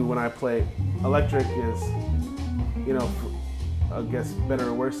what I do when I play electric is, you know, I guess better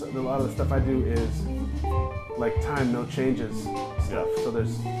or worse, a lot of the stuff I do is like time, no changes stuff. So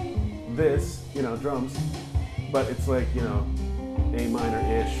there's this, you know, drums, but it's like, you know, A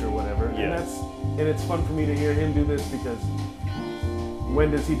minor-ish or whatever. Yeah. And it's fun for me to hear him do this because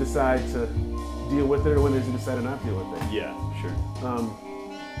when does he decide to deal with it or when does he decide to not deal with it? Yeah, sure.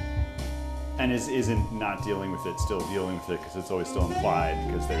 And isn't not dealing with it still dealing with it because it's always still implied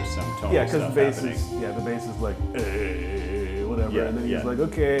because there's some tonal stuff happening. The bass is like, whatever, and then he's like,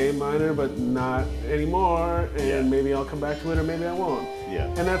 okay, minor, but not anymore, and maybe I'll come back to it or maybe I won't. Yeah.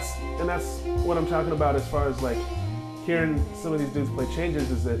 And that's what I'm talking about as far as like hearing some of these dudes play changes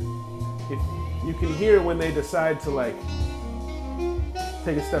is that if you can hear when they decide to like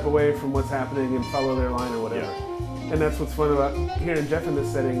take a step away from what's happening and follow their line or whatever. Yeah. And that's what's fun about hearing Jeff in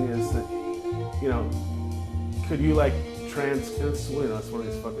this setting is that, you know, could you like it's one of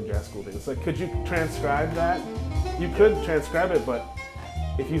these fucking jazz school things. It's like, could you transcribe that? You could transcribe it, but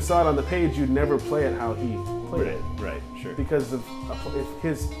if you saw it on the page, you'd never play it how he played it. Right, sure. Because if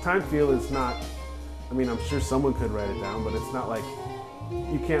his time feel is not, I mean, I'm sure someone could write it down, but it's not like,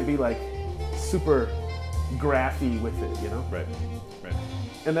 you can't be like super graphy with it, you know? Right.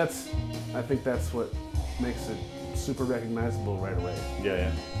 And I think that's what makes it super recognizable right away.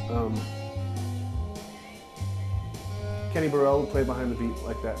 Yeah. Kenny Burrell would play behind the beat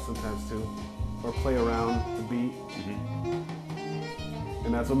like that sometimes too, or play around the beat. Mm-hmm.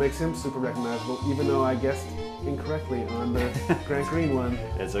 And that's what makes him super recognizable, even though I guessed incorrectly on the Grant Green one.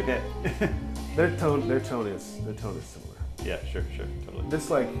 It's okay. Their tone is similar. Yeah, sure, totally. This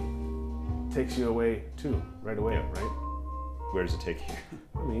like takes you away too, right away, right? Where does it take you?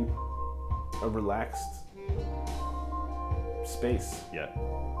 I mean, a relaxed space. Yeah.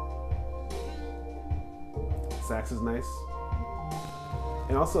 Sax is nice.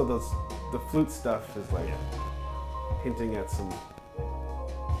 And also the flute stuff is like hinting at some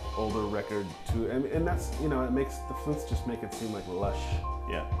older record too. And that's, you know, the flutes just make it seem like lush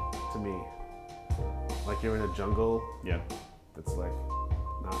to me. Like you're in a jungle that's like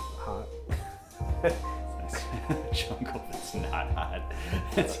not hot. Jungle that's not hot.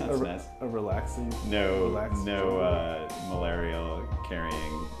 That sounds nice. A relaxing. No malarial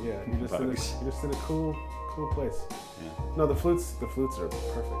carrying. Yeah, you're just in a cool place. Yeah. No, the flutes are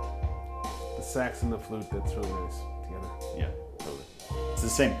perfect. The sax and the flute, that's really nice together. Yeah, totally. It's the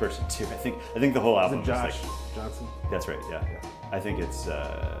same person too. I think the whole Is album it is Josh like, Johnson? that's right. Yeah. I think it's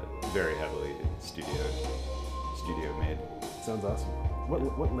very heavily studio made. Sounds awesome.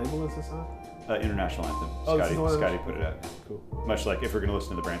 What label is this on? International Anthem. Oh, this is the one- Scotty put it out. Cool. Much like if we're gonna listen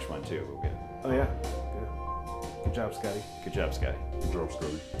to the Branch one too, we'll get it. Oh yeah. Good job, Scotty. Good job, Scotty. Good job,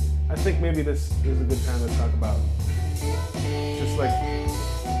 Scotty. I think maybe this is a good time to talk about just like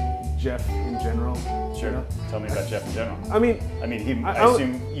Jeff in general. Sure. You know? Tell me about Jeff in general. I mean, I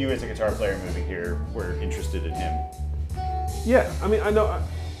assume you as a guitar player moving here were interested in him. yeah. I mean, I know.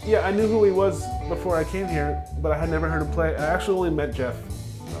 I knew who he was before I came here, but I had never heard him play. I actually only met Jeff,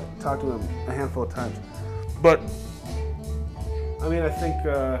 talked to him a handful of times. But I mean, I think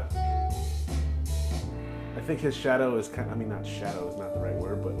his shadow is kind. I mean, not shadow is not the right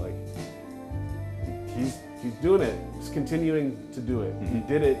word, but like he's doing it. He's continuing to do it. He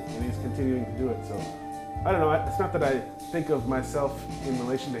did it, and he's continuing to do it. So I don't know. It's not that I think of myself in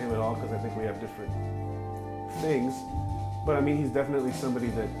relation to him at all, because I think we have different things. But I mean, he's definitely somebody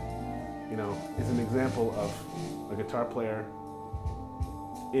that, you know, is an example of a guitar player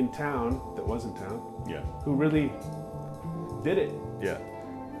in town that was in town Yeah. who really did it. Yeah.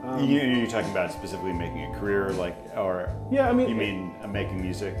 You're talking about specifically making a career, like, or Yeah, I mean, you mean making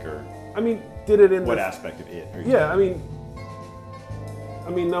music, or I mean, did it in what the, aspect of it? Or Yeah, I mean,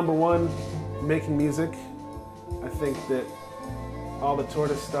 number one, making music. I think that all the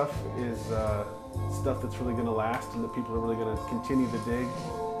Tortoise stuff is stuff that's really going to last and that people are really going to continue to dig.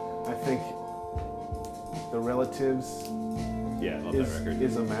 I think The Relatives Yeah, I love that record.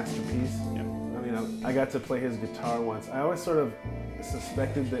 is a masterpiece. Yeah. I mean, I got to play his guitar once. I always sort of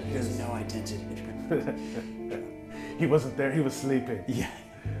suspected that He has no identity. he wasn't there. He was sleeping. Yeah.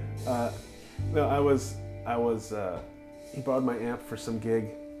 No, I was. He borrowed my amp for some gig,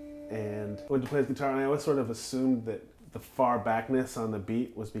 and I went to play his guitar. And I always sort of assumed that the far backness on the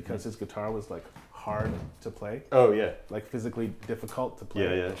beat was because his guitar was like hard to play, Oh yeah. like physically difficult to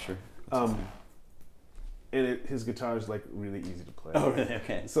play. Yeah, sure. And his guitar is like really easy to play. Oh really?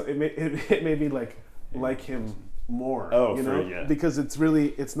 Okay. So it made me like him more. Oh, you know, yeah. because it's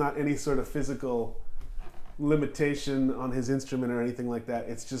not any sort of physical limitation on his instrument or anything like that.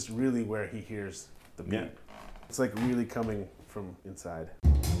 It's just really where he hears the beat. Yeah. It's like really coming from inside.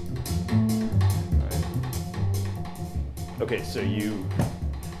 Okay, so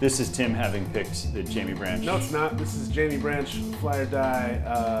this is Tim having picked the Jamie Branch. No, it's not. This is Jamie Branch, Fly or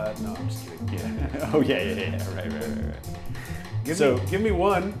Die. No, I'm just kidding. Yeah. Oh yeah. Right. Give me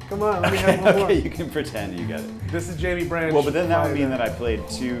one. Come on, let me have one more. Okay, you can pretend you got it. This is Jamie Branch. Well, but then that Fly would or mean Die. that I played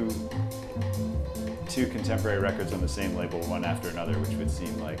two contemporary records on the same label, one after another, which would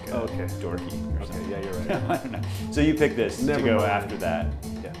seem like Okay. dorky or Okay, something. yeah, you're right. I don't know. So you picked this Never to go mind. after that.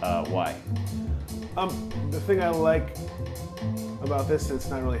 Yeah. Why? The thing I like about this, it's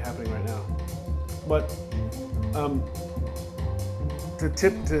not really happening right now, but to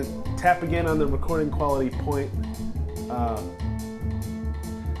tap again on the recording quality point, I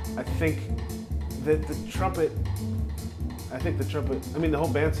think that the trumpet, I mean, the whole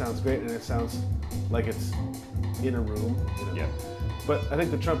band sounds great and it sounds like it's in a room, you know? Yeah. But I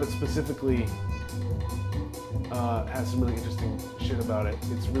think the trumpet specifically has some really interesting shit about it.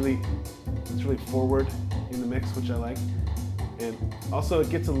 It's really forward in the mix, which I like. And also it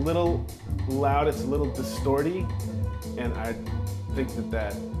gets a little loud, it's a little distorty, and I think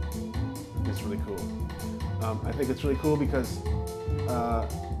that is really cool. I think it's really cool because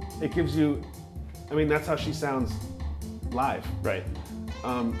it gives you, I mean, that's how she sounds live. Right.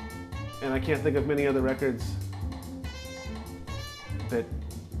 And I can't think of many other records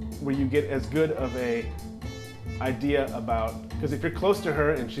where you get as good of a idea about, because if you're close to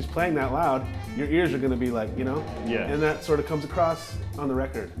her and she's playing that loud, your ears are going to be like, you know? Yeah. And that sort of comes across on the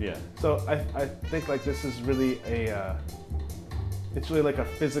record. Yeah. So I think like this is really it's really like a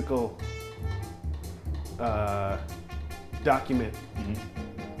physical document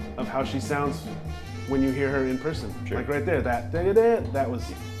of how she sounds when you hear her in person. Sure. Like right there, that was,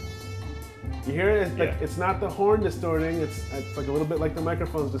 you hear it, it's like, Yeah. it's not the horn distorting, it's like a little bit like the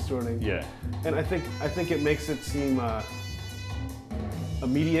microphone's distorting. Yeah. And I think it makes it seem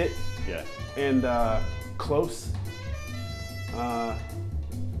immediate Yeah. and close.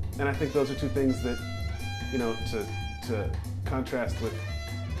 And I think those are two things that, you know, to contrast with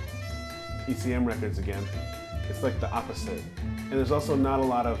ECM records again, it's like the opposite. And there's also not a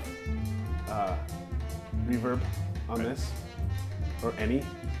lot of reverb on Right. this, or any.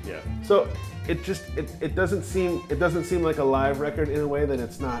 Yeah. So it doesn't seem like a live record in a way that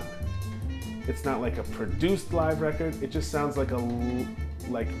it's not like a produced live record. It just sounds like a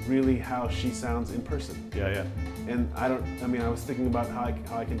like really how she sounds in person. Yeah. And I was thinking about how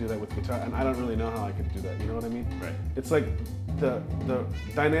I can do that with guitar, and I don't really know how I could do that. You know what I mean? Right. It's like the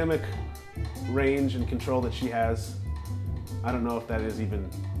dynamic range and control that she has. I don't know if that is even,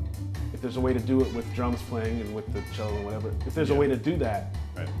 if there's a way to do it with drums playing and with the cello and whatever. If there's a way to do that,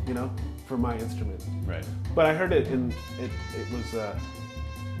 Right. you know, for my instrument. Right. But I heard it and it was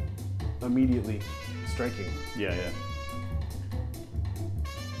immediately striking. Yeah.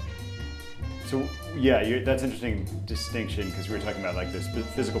 So yeah, that's an interesting distinction because we were talking about like the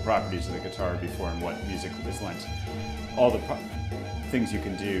physical properties of the guitar before and what music is lent. All the things you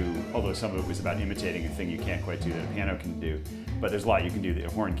can do, although some of it was about imitating a thing you can't quite do that a piano can do, but there's a lot you can do that a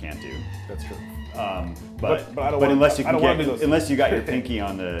horn can't do. That's true. But I don't want unless you I don't can wanna do get, those unless you got your pinky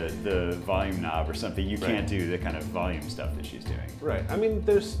on the volume knob or something, you Right. can't do the kind of volume stuff that she's doing. Right. I mean,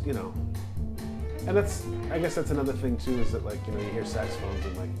 there's, you know, and I guess that's another thing too, is that like, you know, you hear saxophones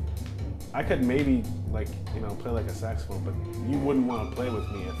and like, I could maybe like, you know, play like a saxophone, but you wouldn't want to play with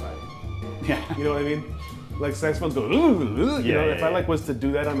me if I, Yeah. you know what I mean? Like saxophones go, ooh, ooh, you know, Yeah, if I yeah. like was to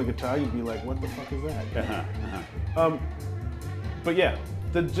do that on the guitar, you'd be like, what the fuck is that? But yeah,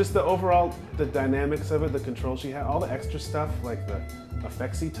 just the overall, the dynamics of it, the control she had, all the extra stuff, like the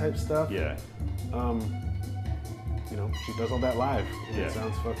effectsy type stuff. Yeah. You know, she does all that live. And Yeah. It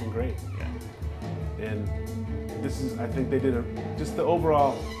sounds fucking great. Yeah. And I think they did just the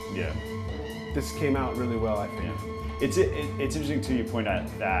overall, Yeah. this came out really well, I think. Yeah. It's interesting too you point out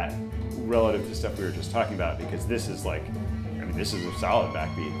that relative to stuff we were just talking about, because this is like, I mean, this is a solid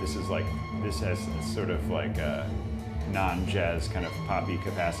backbeat. This has sort of like non-jazz kind of poppy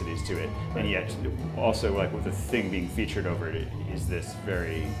capacities to it, and yet also like with the thing being featured over it is this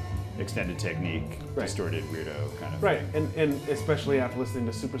very extended technique, Right. distorted weirdo kind of Right, thing. and especially after listening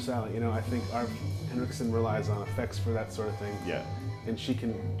to Super Sally, you know, I think Arv Henriksen relies on effects for that sort of thing. Yeah. And she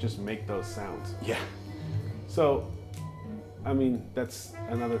can just make those sounds. Yeah. So, I mean, that's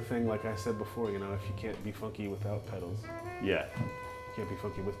another thing, like I said before, you know, if you can't be funky without pedals, Yeah. you can't be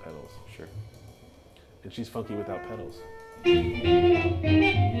funky with pedals. Sure. And she's funky without pedals.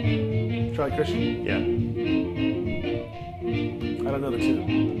 Charlie Christian? Yeah. I don't know the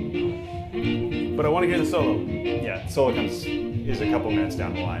tune. But I want to hear the solo. Yeah. Solo is a couple minutes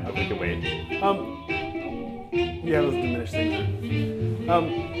down the line, but we can wait. Yeah, those diminish things. I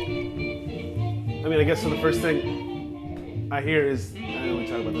mean, I guess so the first thing I hear is, I know we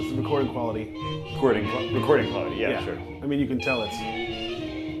talk about this, the recording quality. Recording quality. Yeah. Sure. I mean, you can tell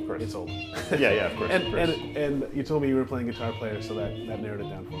it's old. Yeah. Of course. And, of course. and you told me you were playing guitar player, so that narrowed it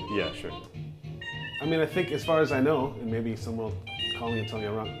down for me. Yeah. Sure. I mean, I think as far as I know, and maybe someone will call me and tell me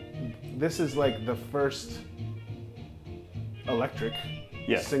I'm wrong, this is like the first electric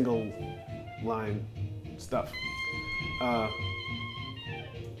single line stuff. I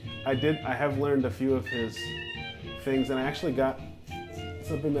have learned a few of his things, and I actually got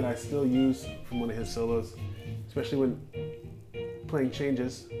something that I still use from one of his solos, especially when playing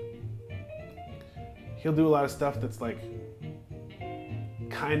changes. He'll do a lot of stuff that's like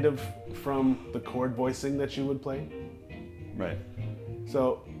kind of from the chord voicing that you would play. Right.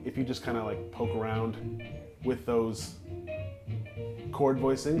 So if you just kind of like poke around with those chord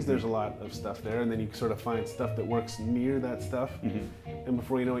voicings, there's a lot of stuff there, and then you sort of find stuff that works near that stuff, and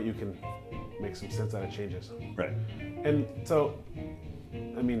before you know it, you can make some sense out of changes. Right. And so,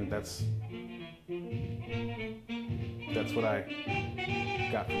 I mean, that's what I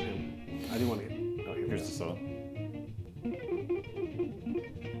got from him. I do want to hear. Oh, here we Here's go. the solo.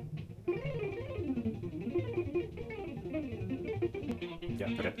 Yeah.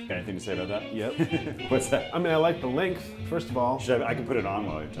 Okay. Got anything to say about that? Yep. What's that? I mean, I like the length, first of all. I can put it on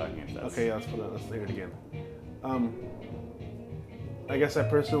while you're talking if that's Okay, yeah, let's hear it again. I guess I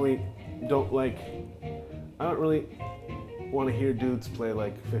personally I don't really want to hear dudes play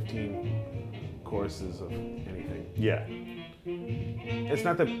like 15 choruses of anything. Yeah. It's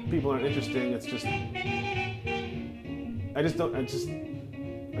not that people aren't interesting, it's just, I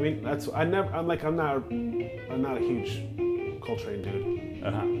mean, I'm not a huge Coltrane dude.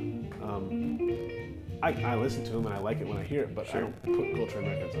 Uh-huh. I listen to him and I like it when I hear it, but I Sure. don't put Coltrane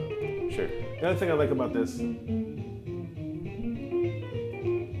records on. Sure. The other thing I like about this,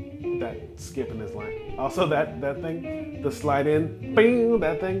 that skip in this line. Also that thing, the slide in, bing,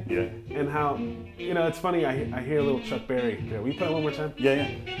 that thing. Yeah. And how, you know, it's funny, I hear a little Chuck Berry there. Will you play it one more time? Yeah.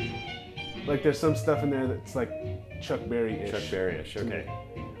 Like there's some stuff in there that's like Chuck Berry-ish. Chuck Berry-ish. to me. Okay.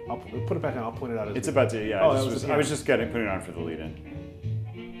 I'll put it back on, I'll point it out as It's we- about to. Yeah. Oh, I that was the was piano. just putting it on for the lead-in.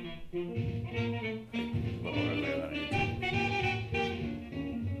 A little earlier than I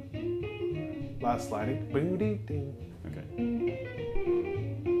need Last sliding. Bing, ding, ding. to. Okay.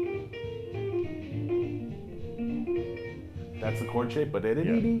 That's the chord shape, but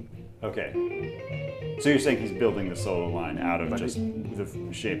Okay. So you're saying he's building the solo line out of But just the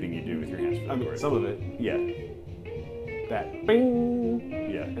shaping you do with your hands for the I mean, chord. some of it. Yeah. That bing,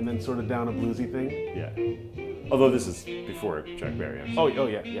 Yeah. and then sort of down a bluesy thing. Yeah. Although this is before Chuck Berry. Oh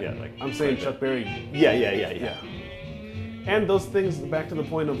yeah. Yeah, like I'm saying quite a Chuck Berry. Yeah. And those things, back to the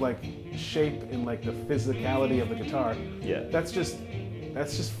point of like shape and like the physicality of the guitar. Yeah. That's just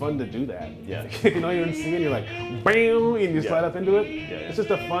fun to do that. Yeah. You know, you're in C and you're like, bam, and you slide up into it. Yeah. It's just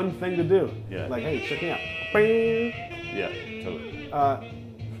a fun thing to do. Yeah. Like, hey, check me out. Bam. Yeah, totally.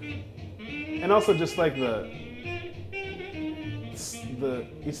 And also just like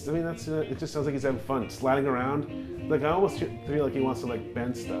it just sounds like he's having fun sliding around. Like I almost feel like he wants to like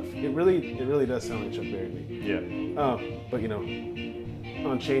bend stuff. It really does sound like Chuck Berry to me. Yeah. But you know,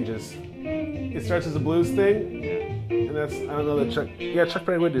 on changes, it starts as a blues thing, and that's I don't know that Chuck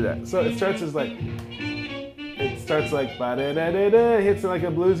Berry would do that. So it starts as like ba da da da da, hits like a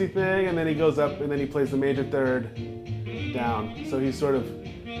bluesy thing, and then he goes up and then he plays the major third down. So he's sort of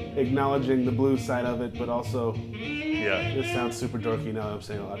acknowledging the blues side of it, but also. Yeah. This sounds super dorky now that I'm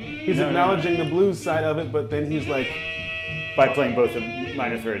saying a lot. He's No. acknowledging the blues side of it, but then he's like, By playing both the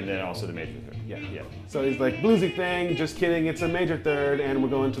minor third and then also the major third. Yeah. So he's like, bluesy thing, just kidding, it's a major third, and we're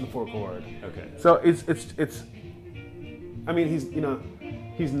going to the 4 chord. Okay. So it's I mean, he's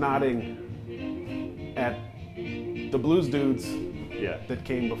nodding at the blues dudes Yeah. that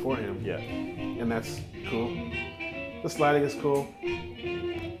came before him. Yeah. And that's cool. The sliding is cool.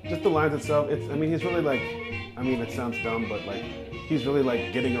 Just the lines itself, he's really like, it sounds dumb, but like, he's really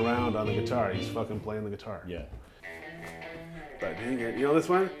like getting around on the guitar. He's fucking playing the guitar. Yeah. But you know this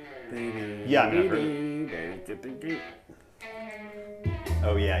one? Yeah, I've never heard it.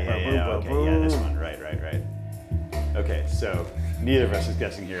 Oh yeah. Okay, yeah, this one. Right. Okay, so neither of us is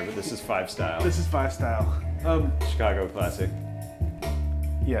guessing here, but this is 5 style. This is 5 style. Chicago classic.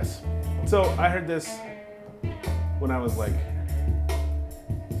 Yes. So I heard this when I was like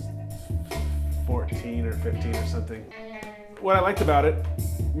 14 or 15 or something. What I liked about it,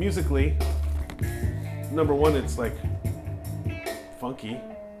 musically, number one, it's like funky.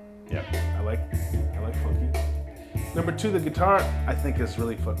 Yep. I like funky. Number two, the guitar I think is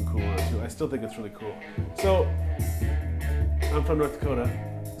really fucking cool on it too. I still think it's really cool. So I'm from North Dakota,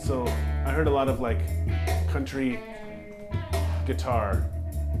 so I heard a lot of like country guitar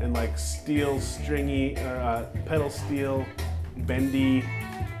and like steel stringy pedal steel bendy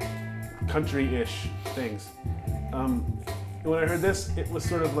country-ish things. When I heard this, it was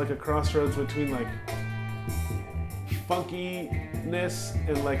sort of like a crossroads between like funkiness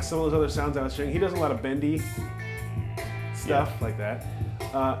and like some of those other sounds I was hearing. He does a lot of bendy stuff like that,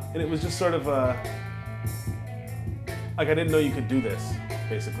 and it was just sort of like I didn't know you could do this,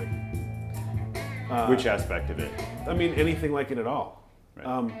 basically. Which aspect of it? I mean, anything like it at all.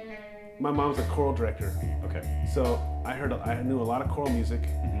 Right. My mom's a choral director, Okay. so I knew a lot of choral music,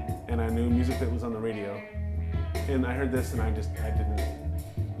 and I knew music that was on the radio, and I heard this, and I didn't,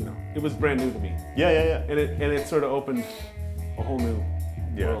 it was brand new to me, Yeah. and it sort of opened a whole new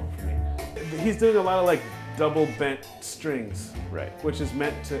Yeah. world for me. He's doing a lot of like double bent strings, Right. which is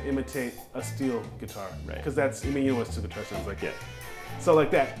meant to imitate a steel guitar, Right. Because that's, you know what steel guitar sounds like. Yeah. So like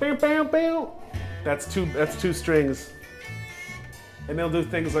that, bam, bam, bam. That's two strings. And they'll do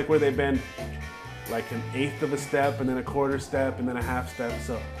things like where they bend like an eighth of a step and then a quarter step and then a half step.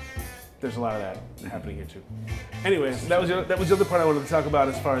 So there's a lot of that happening here too. Anyways, that was the other part I wanted to talk about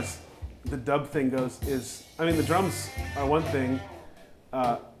as far as the dub thing goes. The drums are one thing,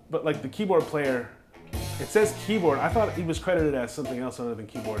 but like the keyboard player, it says keyboard. I thought he was credited as something else other than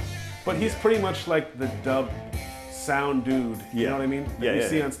keyboard, but he's pretty much like the dub sound dude. You know what I mean? That you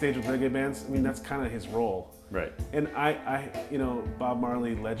see on stage with reggae bands. That's kind of his role. Right. And I Bob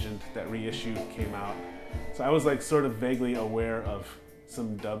Marley Legend, that reissue came out. So I was like sort of vaguely aware of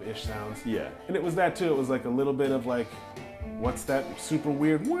some dub-ish sounds. Yeah. And it was that too. It was like a little bit of like, what's that super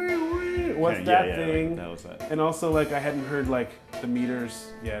weird, what's Yeah, that yeah, thing? like, that was that. And also like I hadn't heard like the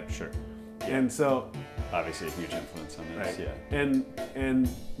meters yet. Sure. And so, Obviously a huge influence on this. right. Yeah. And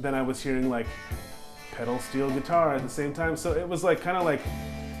then I was hearing like pedal steel guitar at the same time. So it was like kind of like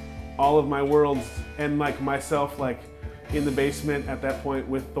all of my worlds and like myself like in the basement at that point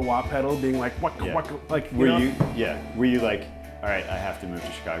with the wah pedal being like Yeah. like Were you like, all right, I have to move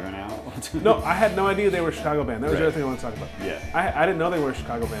to Chicago now? No, I had no idea they were a Chicago band. That was the Right. other thing I want to talk about. Yeah. I didn't know they were a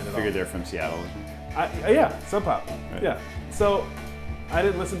Chicago band at all. Figured they're from Seattle. Yeah, Sub Pop. Right. Yeah. So I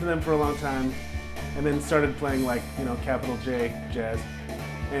didn't listen to them for a long time, and then started playing like capital J jazz,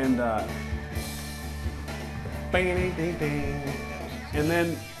 and bang ding ding ding, and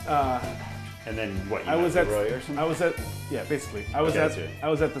then And then what? You I met was at Leroy or something? basically. I was Gotcha.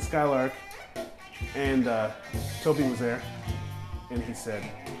 at the Skylark, and Toby was there, and he said,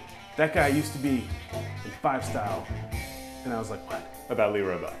 "That guy used to be in 5 Style," and I was like, "What?" About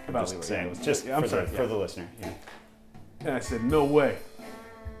Leroy Buck. About just Leroy, saying, yeah. just Yeah, I'm for, sorry, for yeah. the listener. Yeah. And I said, "No way,"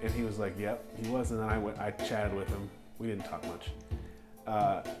 and he was like, "Yep, he was." And then I chatted with him. We didn't talk much,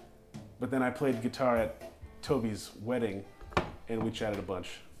 but then I played guitar at Toby's wedding, and we chatted a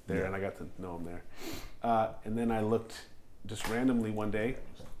bunch there, and I got to know him there. And then I looked just randomly one day,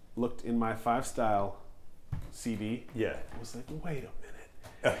 looked in my 5 Style CD. Yeah. I was like, "Wait a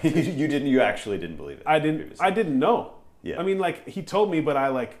minute." You actually didn't believe it. I previously. didn't know. Yeah. I mean, like, he told me, but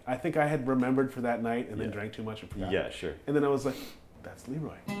I think I had remembered for that night and then Yeah. drank too much and forgot. Yeah, sure. And then I was like, "That's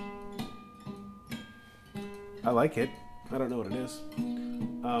Leroy." I like it. I don't know what it is.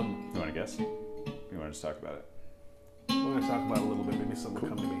 You want to guess? You want to just talk about it? We're gonna talk about it a little bit. Maybe something will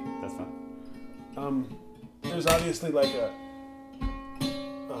come to me. That's fine. There's obviously like a,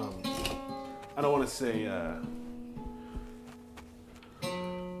 I don't want to say,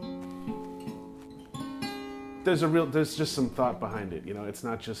 there's just some thought behind it. You know, it's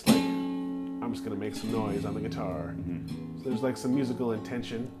not just like, I'm just gonna make some noise on the guitar. So there's like some musical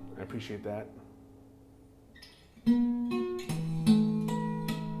intention. I appreciate that.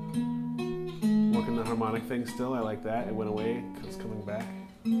 Working the harmonic thing still, I like that. It went away, it's coming back.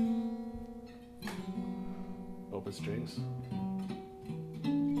 Open strings.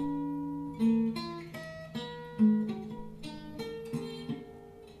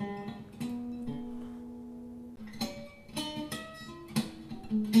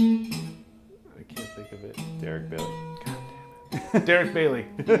 I can't think of it. Derek Bailey. Derek Bailey.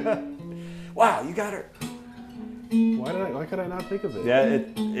 Wow, you got her. Why could I not think of it? Yeah,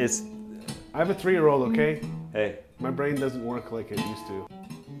 it's. I have a 3-year-old, okay? Hey, My brain doesn't work like it used to.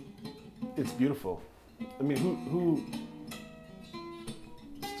 It's beautiful. I mean, who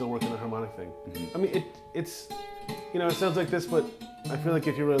still working the harmonic thing? I mean, it's, you know, it sounds like this, but I feel like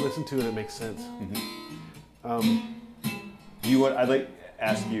if you really listen to it, it makes sense. I'd like to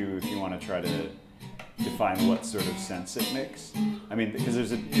ask you if you want to try to define what sort of sense it makes. I mean, because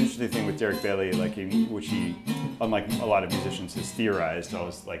there's an interesting thing with Derek Bailey, like which he, unlike a lot of musicians, has theorized all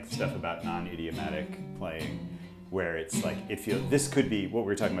this like stuff about non-idiomatic playing, where it's like this could be what we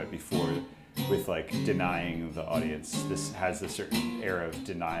were talking about before, with like denying the audience. This has a certain air of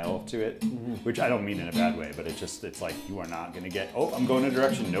denial to it, which I don't mean in a bad way, but it's like you are not going to get. Oh, I'm going a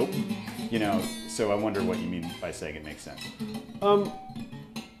direction. Nope. You know. So I wonder what you mean by saying it makes sense.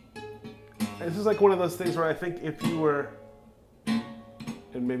 This is like one of those things where I think if you were,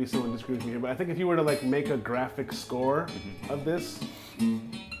 and maybe someone disagrees with me here, but I think if you were to like make a graphic score of this,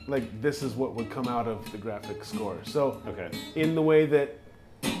 like this is what would come out of the graphic score. So Okay. in the way that,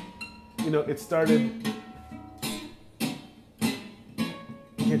 you know, it started,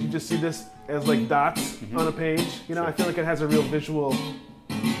 can't you just see this as like dots on a page? You know, I feel like it has a real visual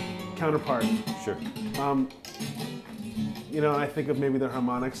counterpart. Sure. You know, I think of maybe the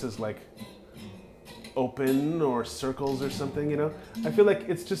harmonics as like open or circles or something, you know? I feel like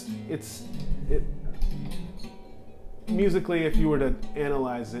it's musically, if you were to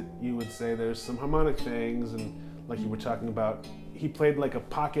analyze it, you would say there's some harmonic things, and like you were talking about, he played like a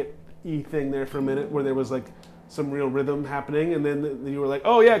pocket E thing there for a minute where there was like some real rhythm happening, and then you were like,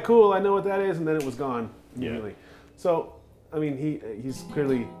 oh yeah, cool, I know what that is, and then it was gone immediately. So, I mean, he's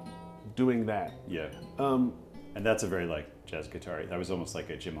clearly doing that. Yeah. And that's a very like jazz guitar. That was almost like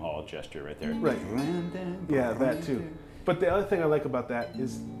a Jim Hall gesture right there. Right. Yeah, that too. But the other thing I like about that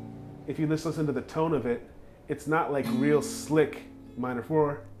is if you just listen to the tone of it, it's not like real slick minor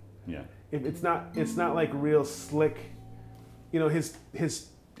 4. Yeah. It's not like real slick. You know, his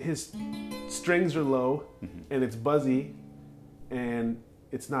strings are low and it's buzzy and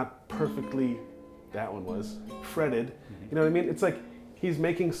it's not perfectly, that one was fretted. You know what I mean? It's like he's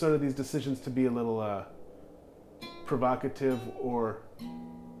making sort of these decisions to be a little provocative or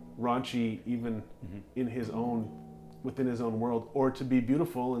raunchy, even within his own world, or to be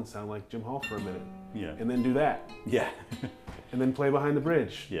beautiful and sound like Jim Hall for a minute. Yeah. And then do that. Yeah. And then play behind the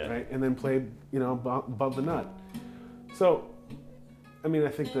bridge. Yeah. Right? And then play, you know, above the nut. So, I mean, I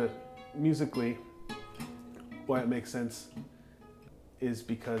think musically, why it makes sense is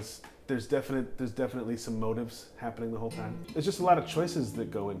because there's definitely some motives happening the whole time. There's just a lot of choices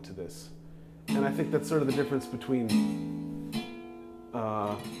that go into this. And I think that's sort of the difference between,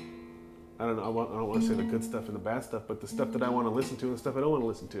 I don't know, I don't want to say the good stuff and the bad stuff, but the stuff that I want to listen to and the stuff I don't want to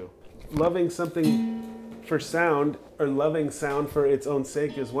listen to. Loving something for sound, or loving sound for its own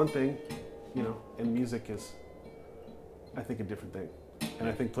sake, is one thing, you know, and music is, I think, a different thing. And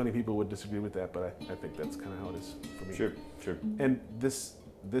I think plenty of people would disagree with that, but I think that's kind of how it is for me. Sure. And this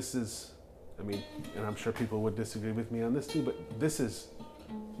is, I mean, and I'm sure people would disagree with me on this too, but this is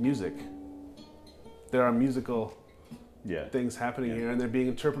music. There are musical things happening here, and they're being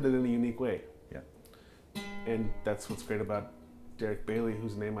interpreted in a unique way. Yeah. And that's what's great about Derek Bailey,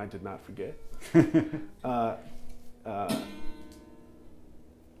 whose name I did not forget.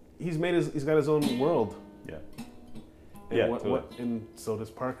 He's got his own world. Yeah. And Totally. and so does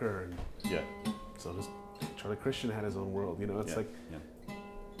Parker, and Yeah. so does Charlie Christian had his own world. You know, it's like Yeah.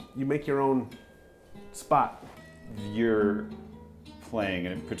 you make your own spot. You're playing,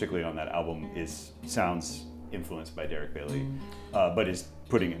 and particularly on that album, sounds influenced by Derek Bailey, but is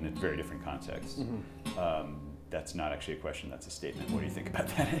putting it in a very different context. That's not actually a question, that's a statement. What do you think about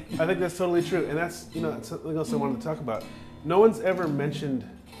that? I think that's totally true, and that's that's something else I wanted to talk about. No one's ever mentioned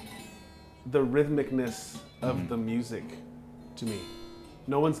the rhythmicness of the music to me.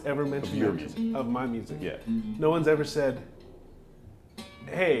 No one's ever mentioned your that music. of my music. Yeah. No one's ever said,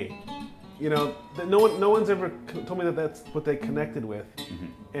 "Hey," no one's ever told me that that's what they connected with.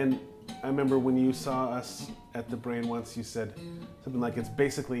 And I remember when you saw us at the Brain once, you said something like, "It's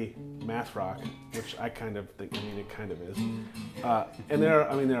basically math rock," which I kind of think. I mean, it kind of is. And there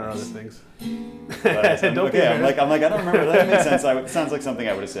are other things. Don't be I'm like, embarrassed. I don't remember. That makes sense. It sounds like something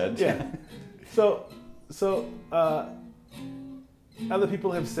I would have said. Yeah. So other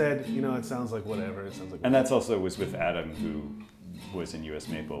people have said, it sounds like whatever. It sounds like. And that's also was with Adam, who was in U.S.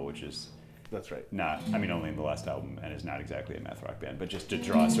 Maple, which is That's right. not, only in the last album, and is not exactly a math rock band, but just to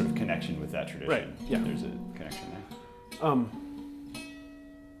draw a sort of connection with that tradition. Right, yeah. There's a connection there.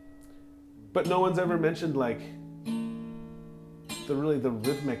 But no one's ever mentioned like the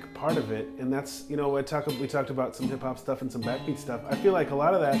rhythmic part of it, and that's we talked about some hip hop stuff and some backbeat stuff. I feel like a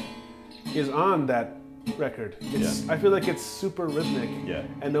lot of that is on that record. I feel like it's super rhythmic. Yeah.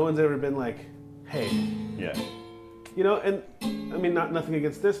 And no one's ever been like, hey. Yeah. And I mean, nothing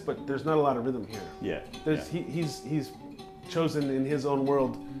against this, but there's not a lot of rhythm here. Yeah. He's chosen in his own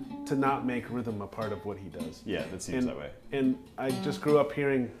world to not make rhythm a part of what he does. Yeah, that seems that way. And I just grew up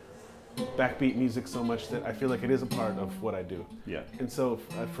hearing backbeat music so much that I feel like it is a part of what I do. Yeah. And so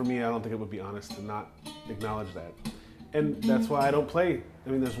for me, I don't think it would be honest to not acknowledge that. And that's why I don't play. I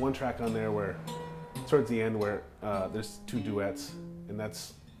mean, there's one track on there where, towards the end, where there's two duets, and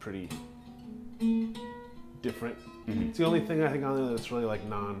that's pretty different. It's the only thing I think on there that's really like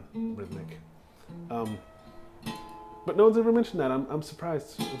non-rhythmic. But no one's ever mentioned that. I'm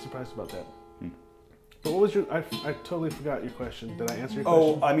surprised. I'm surprised about that. But what was your? I totally forgot your question. Did I answer your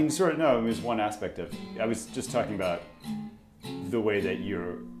question? Oh, I mean, sort of. No, it was one aspect of. I was just talking about the way that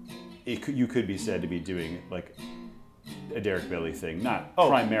you could be said to be doing like a Derek Bailey thing, not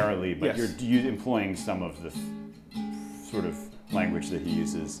primarily, but yes. you're employing some of the sort of language that he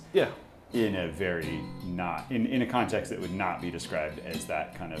uses. Yeah. In a very in a context that would not be described as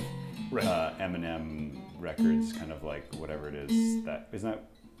that kind of Eminem Records kind of like whatever it is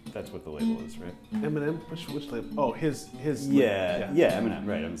that's what the label is, right? Eminem, which label? Oh, his. Yeah, Eminem.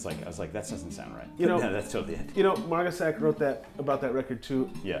 Right. I was like, that doesn't sound right. No, that's totally it. Margasak wrote that about that record too.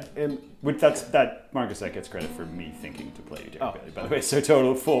 Yeah. And that Margasak gets credit for me thinking to play Derek Bailey, by the way. So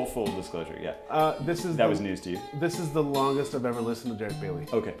total full disclosure. Yeah. That was news to you. This is the longest I've ever listened to Derek Bailey.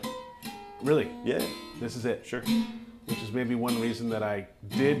 Okay. Really? Yeah. This is it. Sure. Which is maybe one reason that I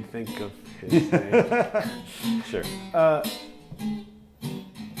did think of his name. Sure.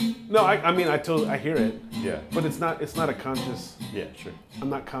 No, I mean, I hear it. Yeah. But it's not a conscious. Yeah, sure. I'm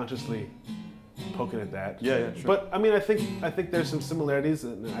not consciously poking at that. Yeah, sure. But I mean, I think there's some similarities,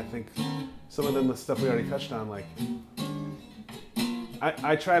 and I think some of them the stuff we already touched on. Like,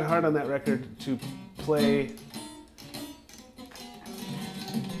 I tried hard on that record to play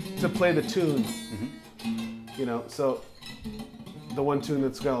the tune. So the one tune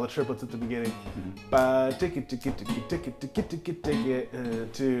that's got all the triplets at the beginning, tick it,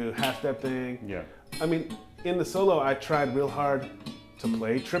 to half step thing. Yeah. I mean, in the solo, I tried real hard to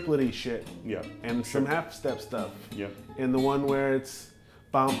play triplety shit. Yeah. And some half step stuff. Yeah. And the one where it's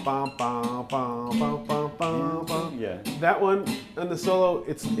bum bum bum bum bum bum bum bum. Yeah. That one on the solo,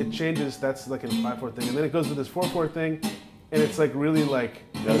 it changes. That's like a 5/4 thing, and then it goes to this 4/4 thing, and it's like really like.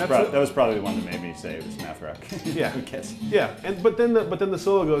 That was probably the one that made me say it was math rock. Yeah. I guess. Yeah, but then the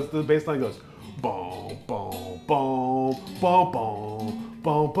solo goes, the bass line goes, boom, boom, boom, boom, boom,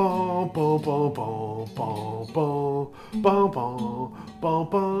 boom, boom, boom, boom, boom, boom, boom, boom, boom, boom,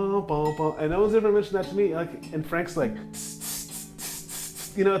 boom, boom, boom, and no one's ever mentioned that to me. Like, and Frank's like,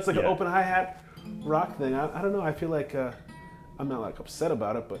 it's like an open hi-hat rock thing. I don't know. I feel like I'm not like upset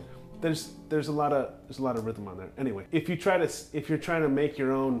about it, but there's a lot of rhythm on there. Anyway, if you're trying to make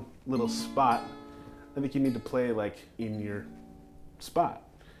your own little spot, I think you need to play like in your spot.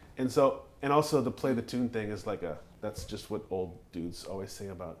 And also the play the tune thing is like that's just what old dudes always say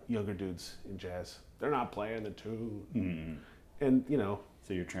about younger dudes in jazz. They're not playing the tune. Mm. And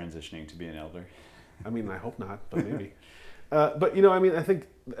So you're transitioning to be an elder? I mean, I hope not, but maybe. But I mean, I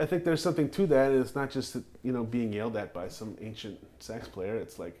think there's something to that. It's not just being yelled at by some ancient sax player.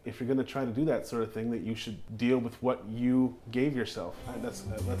 It's like if you're going to try to do that sort of thing, that you should deal with what you gave yourself. Let's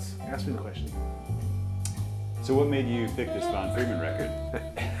ask me the question. So what made you pick this Von Friedman record?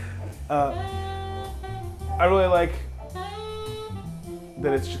 I really like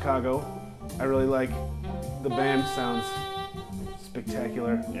that it's Chicago. I really like the band sounds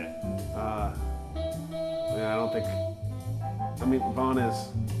spectacular. Yeah. I don't think. I mean, Von is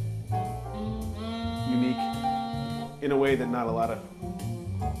unique in a way that not a lot of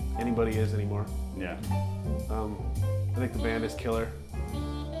anybody is anymore. Yeah. I think the band is killer.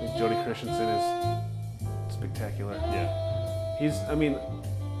 I think Jody Christensen is spectacular. Yeah.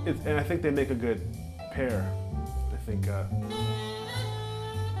 And I think they make a good pair. I think,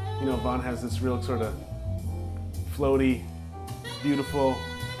 Von has this real sort of floaty, beautiful,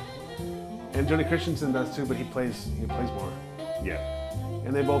 and Jody Christensen does too, but he plays more. Yeah.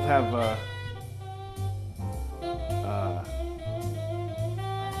 And they both have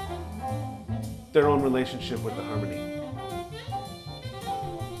their own relationship with the harmony.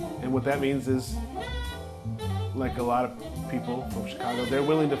 And what that means is, like a lot of people from Chicago, they're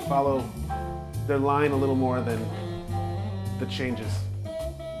willing to follow their line a little more than the changes.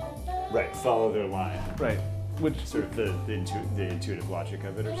 Right. Follow their line. Right. Which Sort of the intuitive logic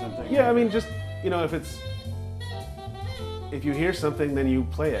of it or something? yeah, I mean, just, if you hear something, then you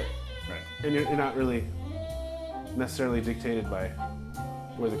play it. Right. And you're not really necessarily dictated by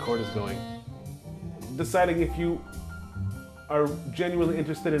where the chord is going. Deciding if you are genuinely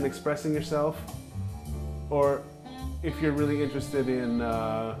interested in expressing yourself, or if you're really interested in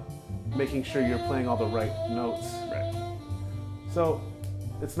making sure you're playing all the right notes. Right. So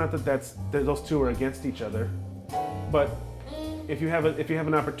it's not that those two are against each other, but if you have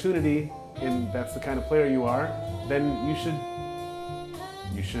an opportunity and that's the kind of player you are, then you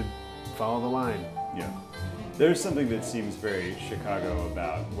should follow the line. Yeah. There's something that seems very Chicago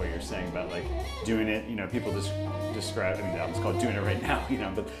about what you're saying about like doing it, people just describe, the album's called Doing It Right Now,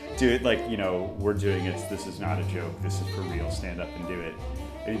 but do it like, we're doing it, this is not a joke, this is for real, stand up and do it.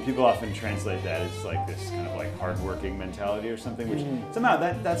 I mean, people often translate that as like this kind of like hardworking mentality or something, which somehow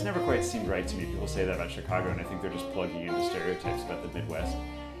that's never quite seemed right to me. People say that about Chicago, and I think they're just plugging into stereotypes about the Midwest.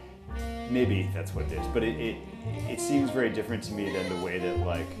 Maybe that's what it is, but it seems very different to me than the way that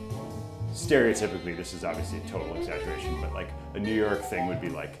like stereotypically, this is obviously a total exaggeration, but like a New York thing would be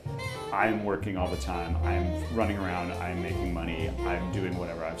like, I'm working all the time, I'm running around, I'm making money, I'm doing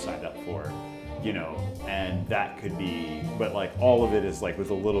whatever I've signed up for, and that could be, but like all of it is like with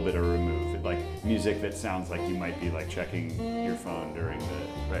a little bit of remove, like music that sounds like you might be like checking your phone during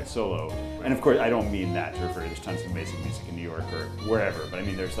the solo. And of course, I don't mean that to refer to, there's tons of amazing music in New York or wherever, but I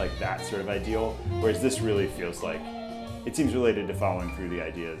mean there's like that sort of ideal, whereas this really feels like, it seems related to following through the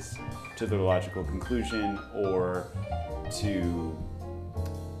ideas to their logical conclusion, or to,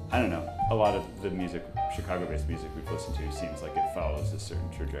 I don't know, a lot of the music, Chicago-based music we've listened to seems like it follows a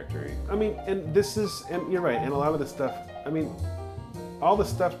certain trajectory. I mean, and you're right, and a lot of the stuff, all the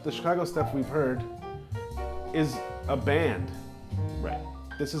stuff, the Chicago stuff we've heard is a band. Right.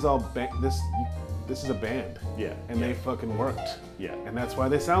 This is all, this is a band. Yeah. And they fucking worked. Yeah. And that's why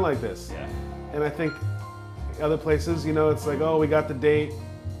they sound like this. Yeah. And I think other places, it's like, oh, we got the date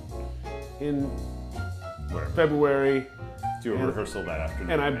in February. Do a rehearsal that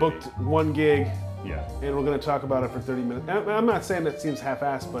afternoon. And I booked one gig. Yeah. And we're going to talk about it for 30 minutes. I'm not saying that seems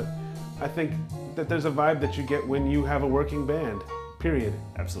half-assed, but I think that there's a vibe that you get when you have a working band, period.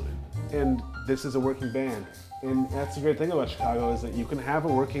 Absolutely. And this is a working band. And that's the great thing about Chicago, is that you can have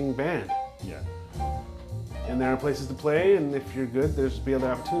a working band. Yeah. And there are places to play, and if you're good, there's be other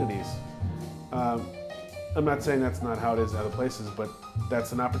opportunities. I'm not saying that's not how it is in other places, but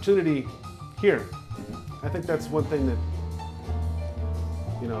that's an opportunity here. I think that's one thing that,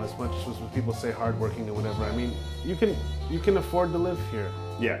 as much as people say hardworking and whatever, I mean, you can afford to live here.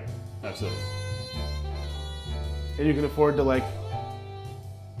 Yeah, absolutely. And you can afford to like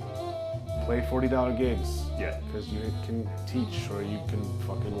play $40 gigs. Yeah. Because you can teach, or you can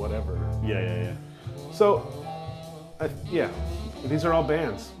fucking whatever. Yeah. So, these are all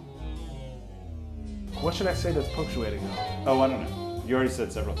bands. What should I say that's punctuating though? Oh, I don't know. You already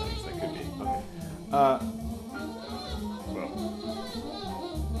said several things that could be. Okay. Well,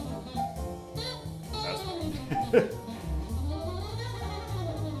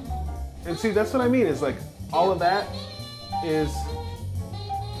 And see, that's what I mean. Is like all of that is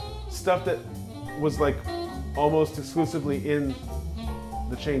stuff that was like almost exclusively in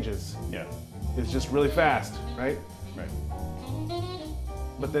the changes. Yeah. It's just really fast, right? Right.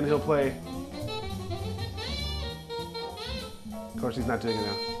 But then he'll play. Of course, he's not doing it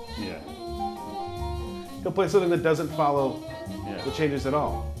now. Yeah. He'll play something that doesn't follow Yeah. the changes at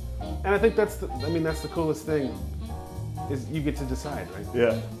all. And I think that's the coolest thing is you get to decide, right?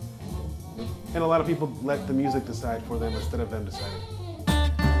 Yeah. And a lot of people let the music decide for them instead of them deciding.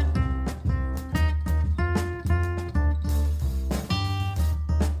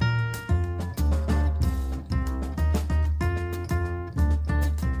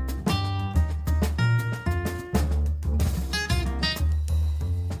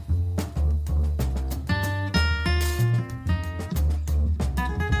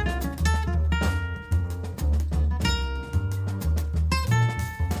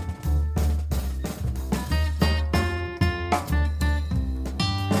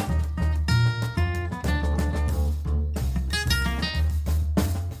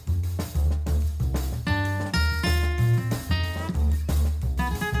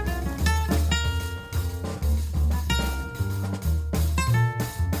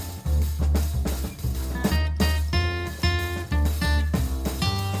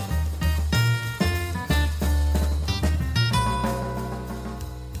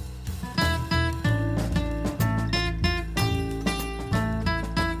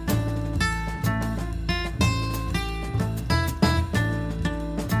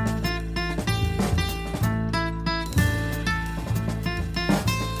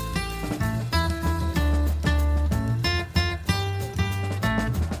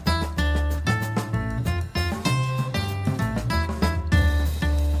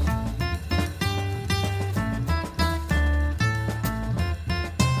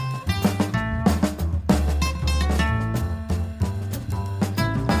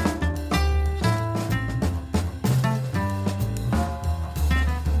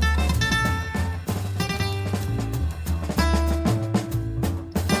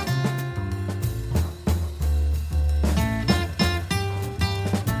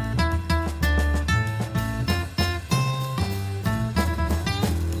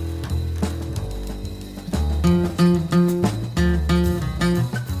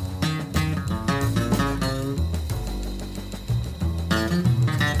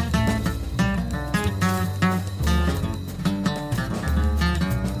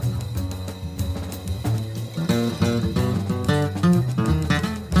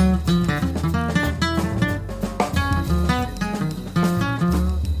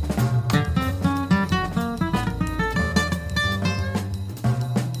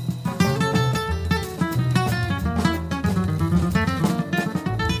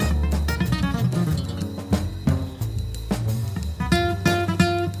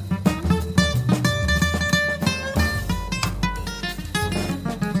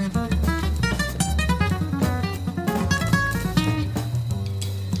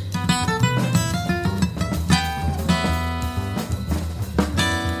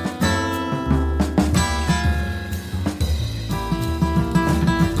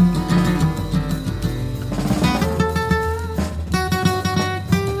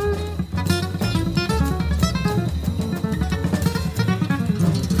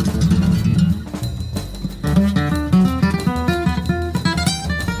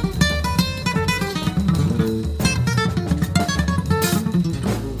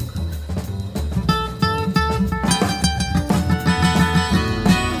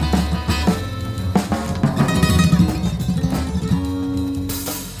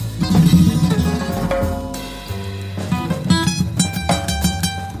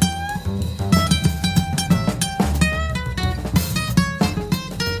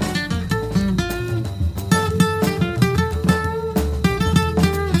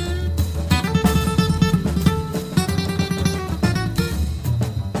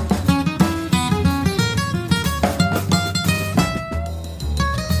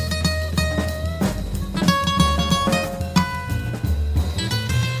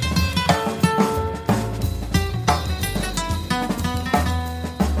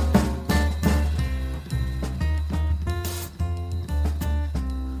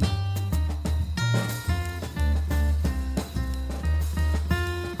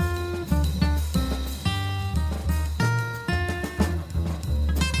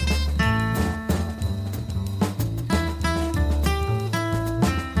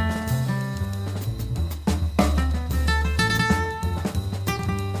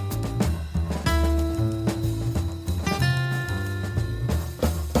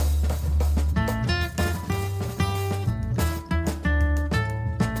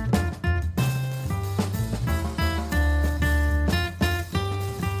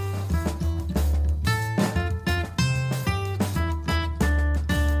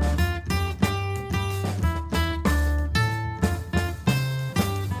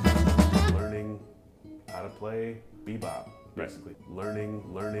 bebop. Basically,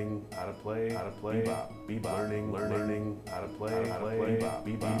 learning how to play bebop, learning how to play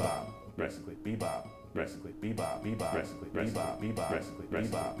bebop. Basically, bebop. Basically, bebop. Basically, bebop. Basically,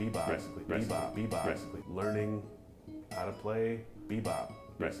 bebop. Basically, bebop. Basically, learning how to play bebop.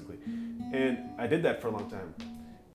 Basically, and I did that for a long time.